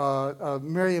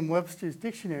Merriam-Webster's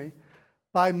dictionary.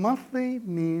 Bimonthly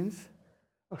means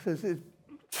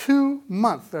 2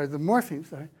 months, or the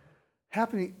morphemes,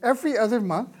 happening every other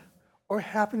month or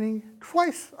happening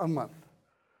twice a month.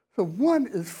 So one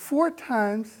is 4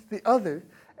 times the other,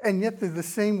 and yet they're the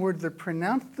same word. They're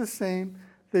pronounced the same,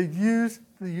 they're used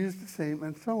the same,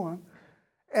 and so on.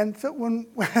 And so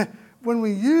when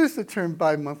we use the term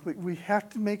bimonthly, we have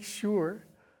to make sure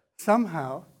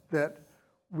somehow that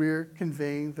we're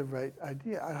conveying the right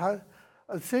idea.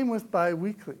 Same with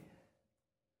biweekly.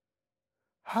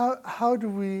 How do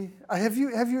we? Have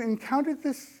you encountered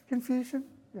this confusion?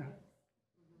 Yeah.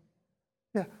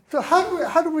 Yeah. So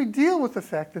how do we deal with the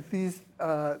fact that these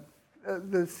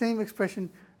the same expression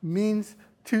means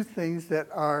 2 things that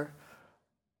are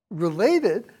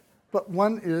related, but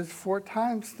one is 4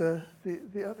 times the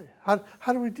other?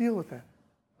 How do we deal with that?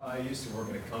 I used to work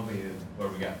at a company where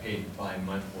we got paid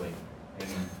bi-monthly, and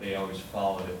they always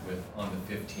followed it with on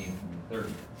the 15th and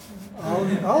 30th.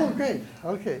 Oh, great.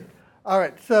 Okay. All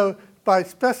right. So by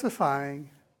specifying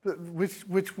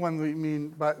which one we mean,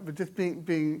 by just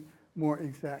being more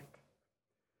exact.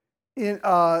 In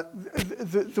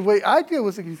the way I deal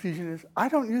with the confusion is I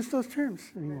don't use those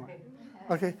terms anymore.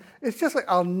 Okay. It's just like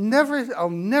I'll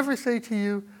never say to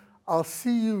you, "I'll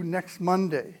see you next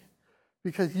Monday,"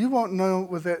 because you won't know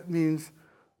what that means.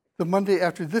 The Monday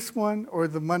after this one, or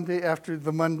the Monday after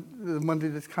the Monday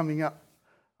that's coming up.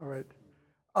 All right.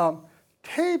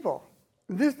 Table.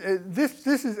 This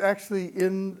is actually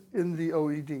in the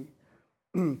OED.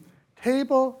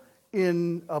 Table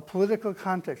in a political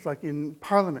context, like in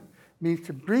Parliament, means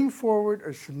to bring forward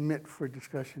or submit for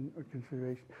discussion or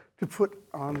consideration, to put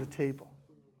on the table.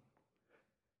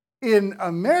 In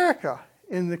America,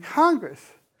 in the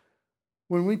Congress,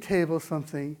 when we table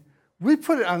something, we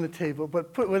put it on the table,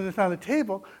 but when it's on the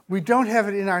table, we don't have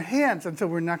it in our hands, and so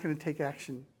we're not going to take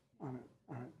action on it.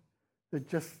 All right?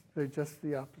 They're just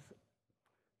the opposite.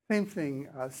 Same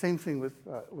thing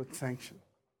with sanction.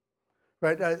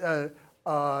 Right?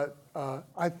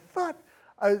 I thought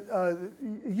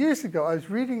years ago I was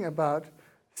reading about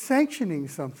sanctioning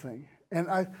something, and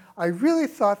I really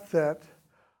thought that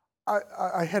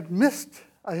I had missed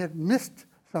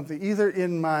something, either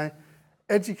in my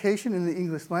education in the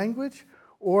English language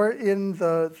or in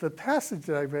the passage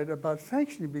that I read about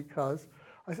sanctioning, because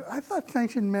I thought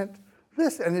sanction meant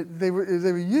this, and they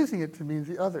were using it to mean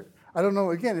the other. I don't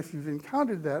know, again, if you've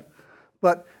encountered that,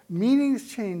 but meanings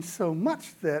change so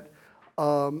much that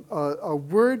a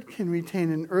word can retain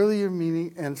an earlier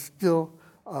meaning and still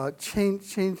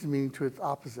change the meaning to its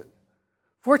opposite.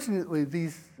 Fortunately,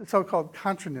 these so-called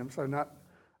contronyms are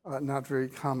not very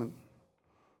common.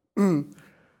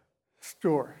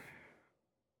 Store.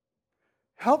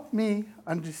 Help me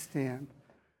understand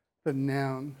the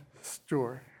noun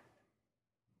store.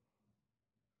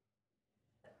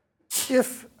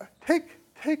 If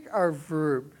take our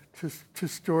verb to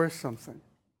store something.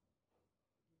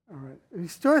 All right. If you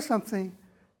store something,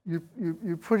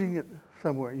 you're putting it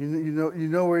somewhere. You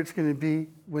know where it's going to be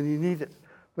when you need it.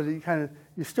 But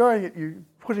you're storing it. You're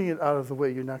putting it out of the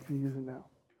way. You're not going to use it now.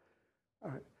 All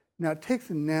right. Now take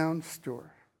the noun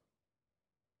store.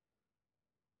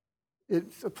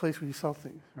 It's a place where you sell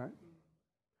things, right?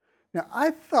 Now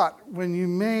I thought when you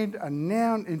made a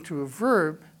noun into a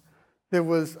verb, there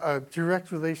was a direct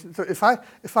relation. So if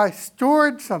I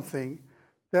stored something,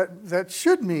 that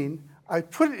should mean I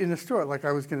put it in a store, like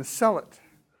I was going to sell it.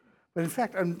 But in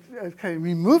fact, I'm kind of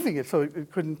removing it so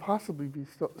it couldn't possibly be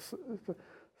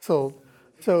sold.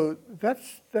 So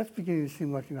that's beginning to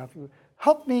seem like an option.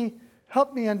 Help me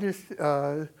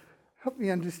understand,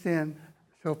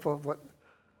 Shilpa, what.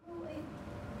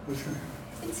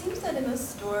 It seems that in a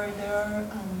store there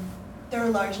are a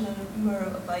large number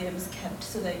of items kept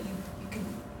so that you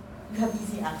have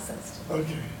easy access to them.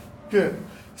 Okay, good.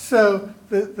 So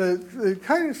the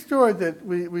kind of store that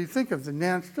we think of, the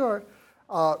NAND store,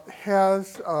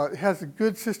 has a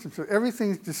good system. So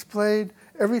everything's displayed,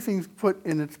 everything's put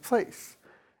in its place.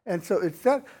 And so it's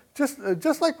that,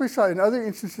 just like we saw in other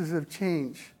instances of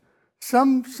change,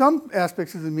 some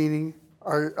aspects of the meaning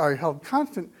are held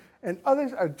constant, and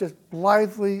others are just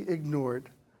blithely ignored.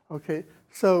 Okay,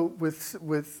 so with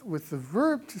the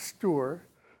verb to store,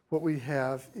 what we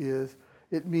have is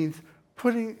it means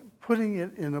putting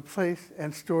it in a place,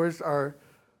 and stores are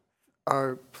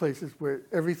places where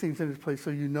everything's in its place,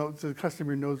 so the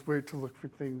customer knows where to look for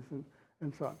things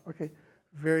and so on. Okay,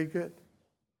 very good.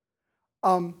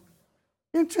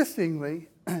 Interestingly,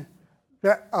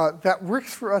 that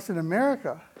works for us in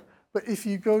America, but if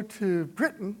you go to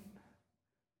Britain,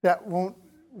 that won't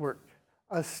work.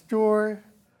 A store,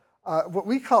 what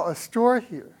we call a store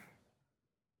here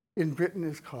in Britain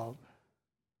is called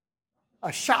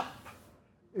a shop.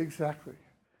 Exactly.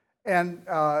 And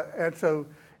so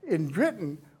in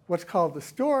Britain, what's called a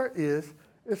store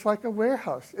it's like a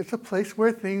warehouse. It's a place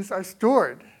where things are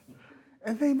stored.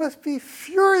 And they must be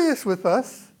furious with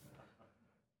us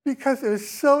because it was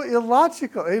so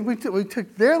illogical. And we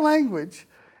took their language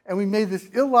and we made this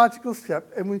illogical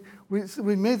step, and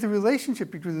we made the relationship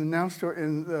between the noun store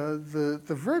and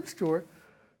the verb store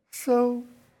so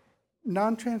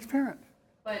non-transparent.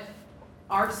 But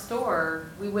our store,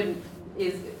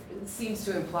 it seems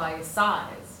to imply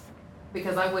size,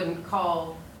 because I wouldn't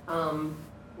call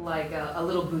like a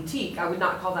little boutique, I would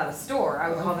not call that a store, I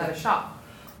would call that a shop.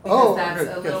 Because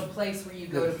that's a little place where you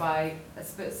go to buy a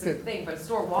specific thing, but a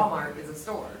store, Walmart, is a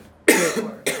store.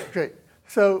 Great.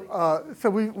 So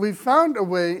we found a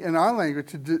way in our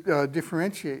language to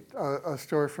differentiate a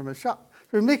store from a shop.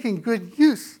 So we're making good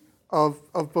use of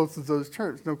both of those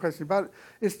terms, no question about it.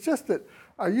 It's just that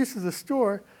our use of the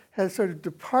store has sort of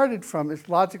departed from its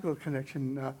logical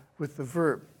connection with the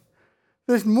verb.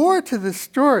 There's more to this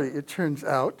story, it turns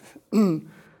out.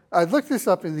 I looked this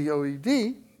up in the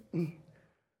OED.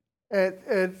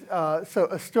 So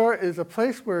a store is a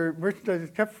place where merchandise is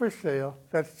kept for sale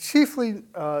that's chiefly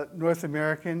North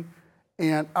American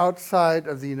and outside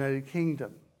of the United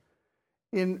Kingdom.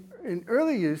 In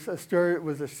early use, a store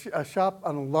was a shop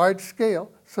on a large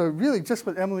scale, so really just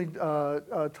what Emily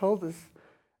told us,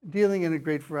 dealing in a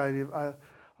great variety of,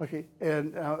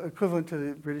 and equivalent to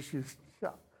the British use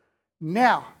shop.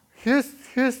 Now, here's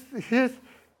the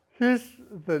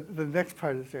next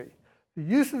part of the story. The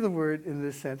use of the word in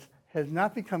this sense has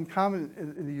not become common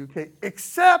in the UK,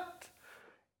 except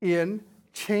in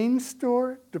chain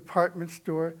store, department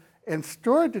store, and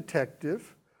store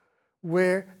detective,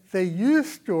 where they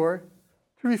use store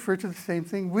to refer to the same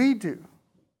thing we do.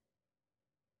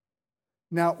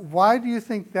 Now, why do you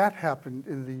think that happened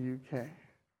in the UK?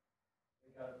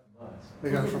 They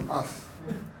got it from us.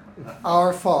 It's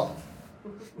our fault.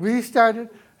 We started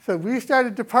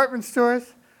department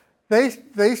stores. They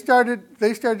started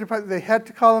department. They had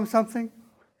to call them something.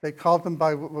 They called them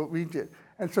by what we did.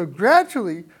 And so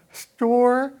gradually,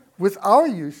 store with our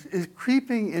use is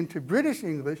creeping into British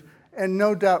English, and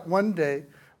no doubt one day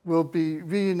will be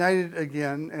reunited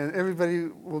again, and everybody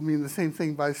will mean the same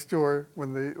thing by store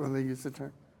when they use the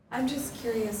term. I'm just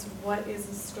curious, what is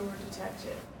a store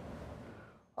detective?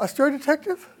 A store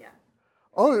detective? Yeah.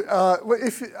 Oh, well,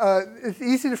 it's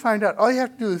easy to find out. All you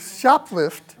have to do is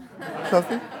shoplift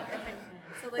something.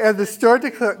 So like And the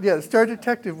store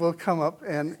detective will come up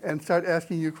and start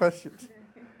asking you questions.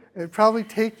 It'll probably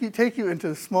take you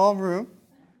into a small room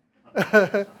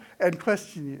and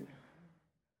question you.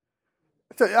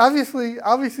 So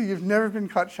obviously you've never been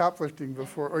caught shoplifting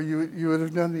before, or you would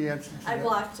have known the answer to I that.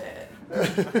 blocked it.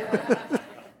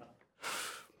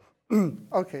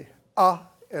 Okay,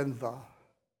 and the.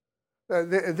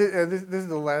 This is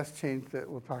the last change that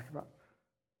we'll talk about.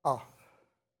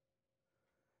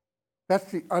 That's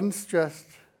the unstressed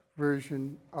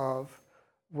version of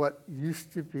what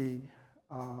used to be,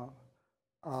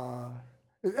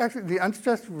 actually the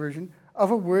unstressed version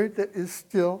of a word that is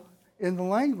still in the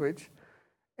language.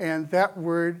 And that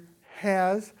word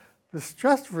has the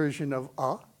stressed version of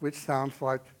which sounds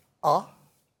like so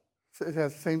it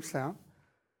has the same sound.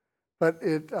 But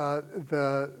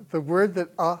the word that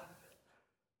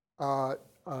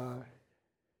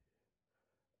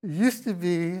used to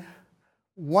be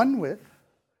one with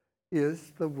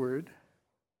is the word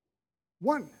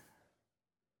one.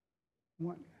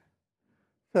 One.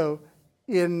 So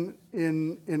in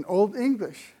Old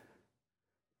English,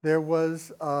 there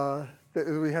was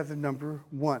we have the number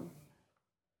one,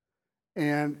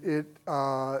 and it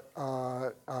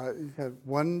had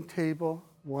one table,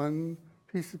 one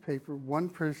piece of paper, one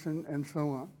person, and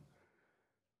so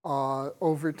on.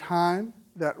 Over time,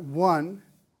 that one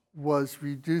was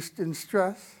reduced in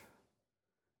stress,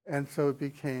 and so it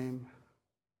became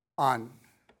un.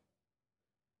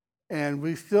 And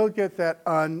we still get that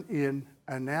un in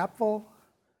an apple,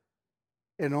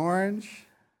 an orange,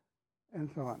 and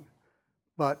so on.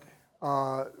 But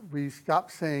we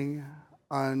stopped saying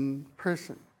un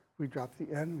person. We drop the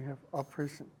n, we have a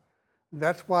person.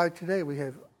 That's why today we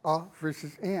have a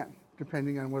versus an,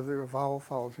 depending on whether a vowel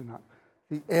follows or not.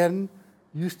 The n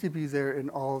used to be there in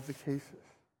all of the cases.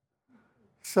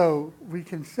 So we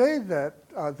can say that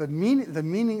the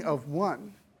meaning of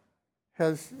one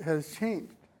has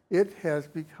changed. It has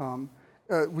become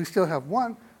we still have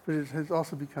one, but it has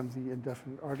also become the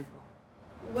indefinite article.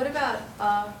 What about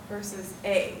versus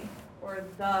a, or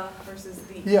the versus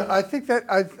the? Yeah, I think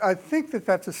that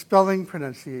that's a spelling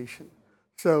pronunciation.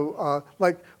 So,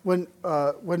 like when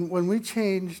we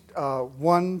changed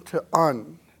one to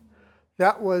un,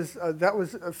 that was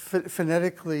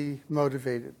phonetically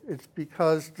motivated. It's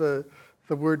because the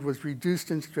word was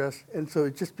reduced in stress, and so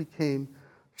it just became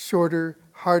shorter,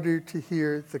 harder to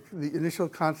hear. The initial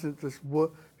consonant, this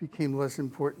w, became less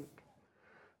important.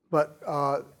 But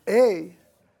a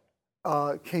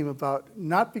came about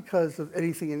not because of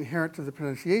anything inherent to the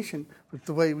pronunciation, but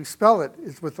the way we spell it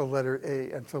is with the letter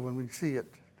A, and so when we see it,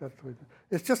 that's the way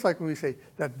it's just like when we say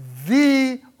that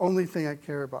the only thing I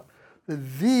care about.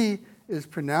 The is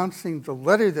pronouncing the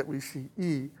letter that we see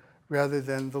E rather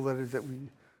than the letter that we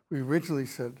originally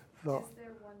said the. Is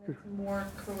there one that's more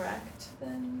correct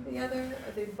than the other?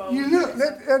 Are they both? You know,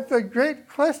 that's a great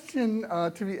question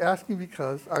to be asking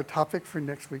because our topic for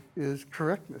next week is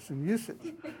correctness and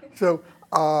usage. So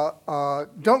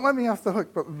don't let me off the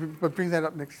hook, but bring that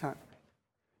up next time.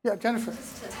 Yeah, Jennifer.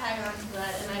 Just to tag on to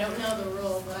that, and I don't know the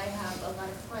rule, but I have a lot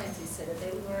of clients who say that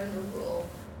they learn the rule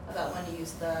about when to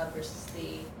use the versus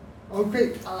the. Oh,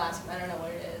 great. I'll ask them, I don't know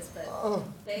what it is, but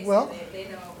they well, say they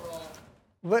know a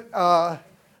rule.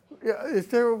 Is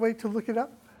there a way to look it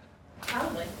up?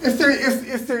 Probably. If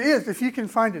there is, if you can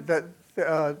find it,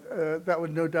 that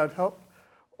would no doubt help.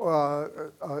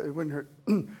 It wouldn't hurt.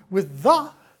 With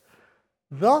the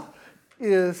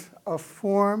is a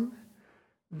form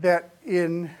that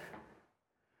it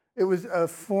was a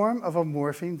form of a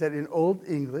morpheme that in Old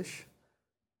English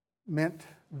meant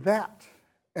that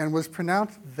and was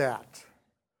pronounced that.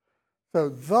 So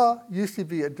the used to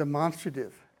be a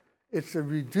demonstrative. It's a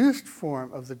reduced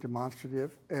form of the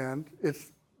demonstrative, and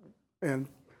it's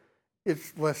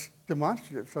less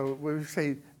demonstrative. So when we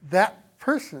say that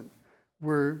person,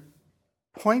 we're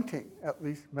pointing, at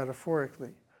least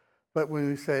metaphorically. But when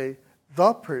we say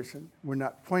the person, we're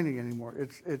not pointing anymore.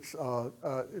 It's a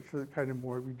kind of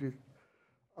more reduced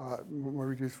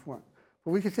form.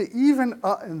 But we can say even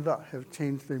and the have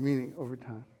changed their meaning over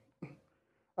time.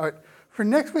 All right, for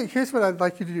next week, here's what I'd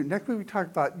like you to do. Next week we talk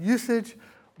about usage,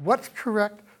 what's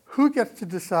correct, who gets to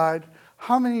decide,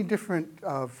 how many different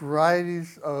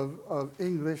varieties of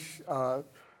English does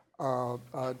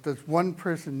one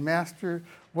person master,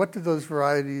 what do those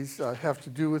varieties have to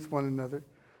do with one another.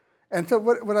 And so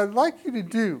what I'd like you to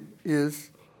do is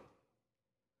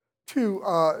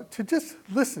to just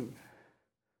listen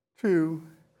to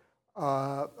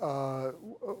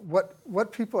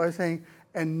what people are saying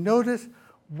and notice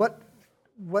what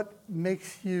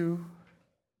makes you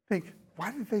think,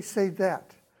 why did they say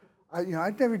that?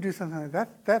 I'd never do something like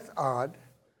that. That's odd.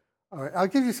 All right, I'll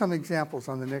give you some examples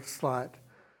on the next slide.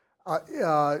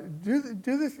 Do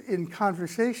this in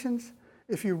conversations.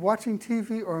 If you're watching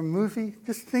TV or a movie,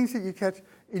 just things that you catch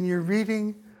in your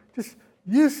reading, just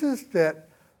uses that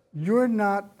you're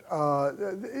not,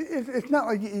 it's not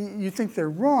like you think they're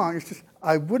wrong, it's just,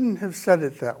 I wouldn't have said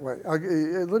it that way.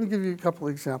 Let me give you a couple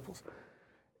examples.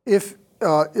 If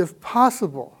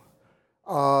possible,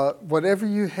 whatever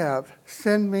you have,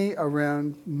 send me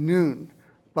around noon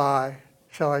by,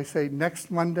 shall I say,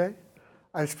 next Monday?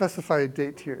 I specify a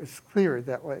date here, it's clearer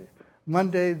that way.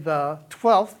 Monday the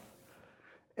 12th.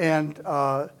 And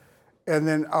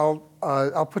then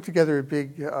I'll put together a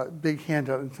big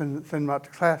handout and send them out to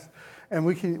class, and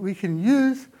we can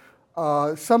use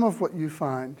some of what you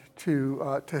find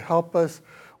to help us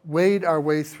wade our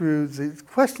way through the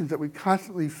questions that we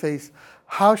constantly face.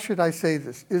 How should I say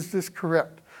this? Is this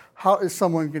correct? How is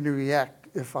someone going to react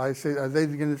if I say? Are they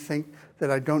going to think that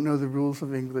I don't know the rules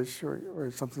of English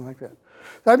or something like that?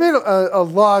 So I made a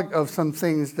log of some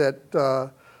things that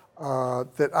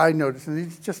I noticed, and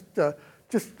these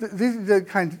these are the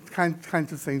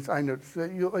kinds of things I noticed.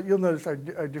 You'll notice are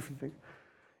different things.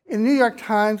 In the New York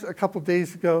Times a couple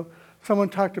days ago, someone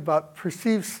talked about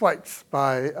perceived slights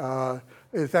by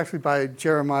it's actually by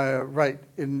Jeremiah Wright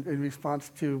in response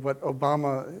to what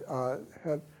Obama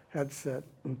had said,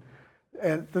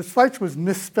 and the slights was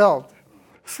misspelled.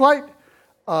 Slight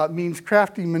means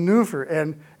crafty maneuver,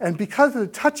 and because of the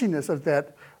touchiness of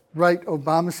that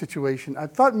Wright-Obama situation, I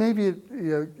thought maybe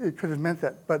it could have meant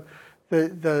that, but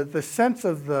the sense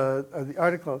of the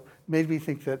article made me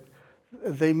think that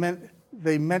they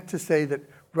meant to say that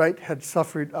Wright had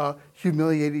suffered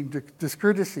humiliating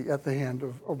discourtesy at the hand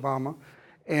of Obama,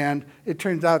 and it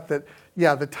turns out that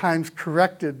the Times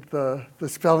corrected the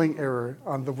spelling error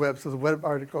on the web, so the web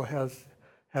article has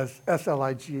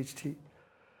S-L-I-G-H-T.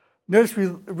 Notice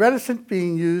reticent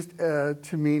being used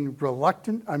to mean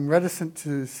reluctant. I'm reticent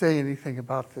to say anything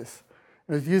about this.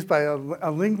 It was used by a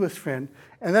linguist friend,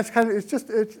 and that's kind of,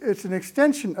 it's an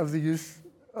extension of the use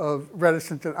of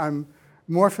reticent that I'm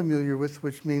more familiar with,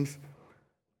 which means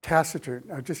taciturn,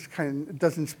 just kind of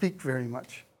doesn't speak very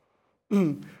much.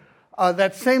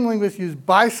 That same linguist used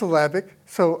bisyllabic,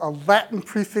 so a Latin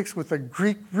prefix with a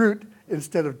Greek root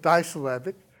instead of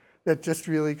disyllabic. That just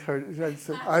really,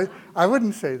 I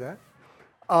wouldn't say that.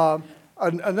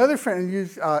 Another friend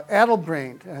used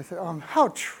addle-brained, and I said, how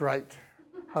trite,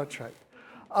 how trite.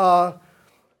 On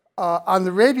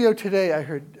the radio today, I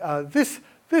heard, this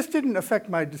didn't affect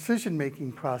my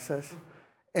decision-making process.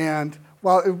 And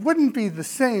while it wouldn't be the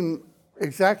same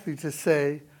exactly to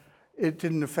say it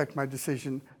didn't affect my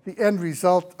decision, the end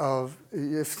result of,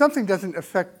 if something doesn't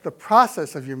affect the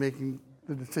process of your making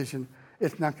the decision,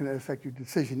 it's not going to affect your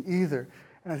decision either.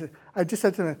 And I just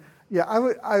said to them, yeah,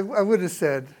 I would have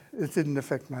said it didn't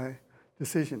affect my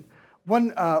decision.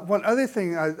 One other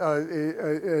thing, in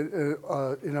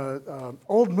an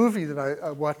old movie that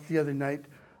I watched the other night,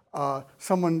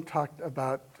 someone talked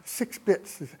about 6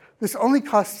 bits. This only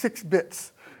costs 6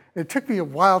 bits. It took me a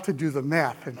while to do the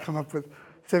math and come up with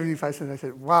 75 cents. I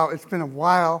said, wow, it's been a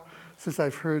while since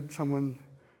I've heard someone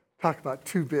talk about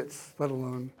 2 bits, let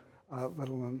alone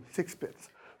 6 bits.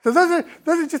 So those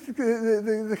are just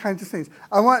the kinds of things.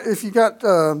 I want, if you got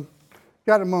a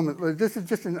moment, this is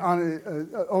just an honor,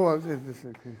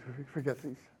 forget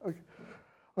these.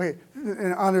 Okay,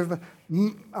 in honor of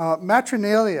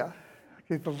Matronalia,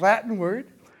 okay, the Latin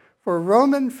word for a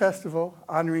Roman festival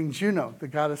honoring Juno, the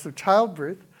goddess of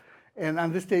childbirth. And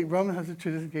on this day, Roman husbands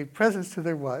traditionally gave presents to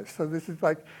their wives. So this is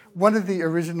like one of the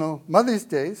original Mother's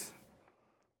Days.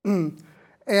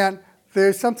 And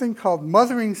there's something called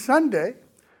Mothering Sunday,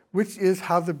 which is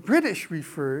how the British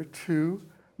refer to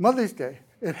Mother's Day.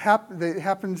 It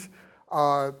happens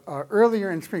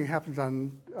earlier in spring. It happens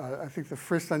on, I think, the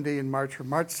first Sunday in March or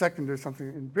March 2nd or something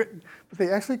in Britain. But they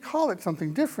actually call it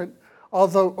something different,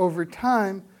 although over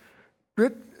time,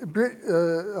 the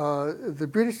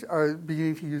British are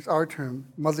beginning to use our term,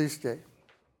 Mother's Day.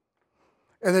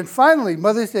 And then finally,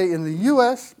 Mother's Day in the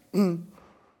U.S.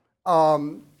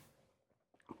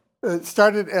 It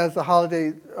started as a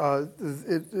holiday.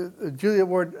 Julia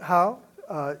Ward Howe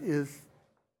is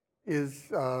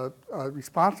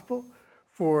responsible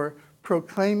for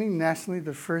proclaiming nationally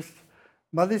the first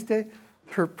Mother's Day.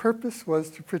 Her purpose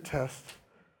was to protest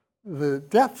the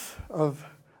deaths of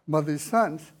mothers'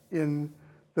 sons in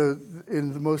the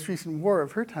most recent war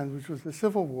of her time, which was the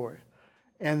Civil War.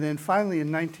 And then finally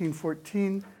in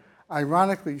 1914,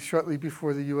 ironically, shortly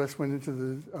before the U.S. went into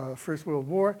the First World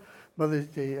War, Mother's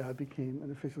Day became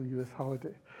an official U.S.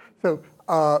 holiday. So,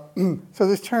 so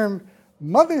this term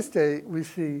Mother's Day, we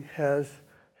see, has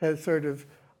sort of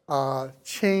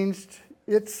changed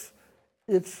its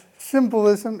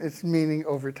symbolism, its meaning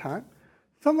over time,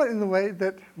 somewhat in the way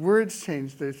that words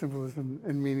change their symbolism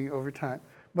and meaning over time.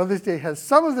 Mother's Day has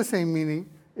some of the same meaning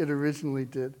it originally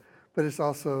did, but it's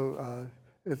also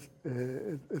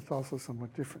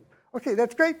somewhat different. Okay,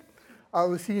 that's great.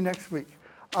 We'll see you next week.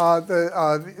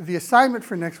 The assignment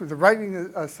for next week, the writing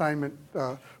assignment,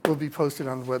 will be posted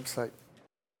on the website.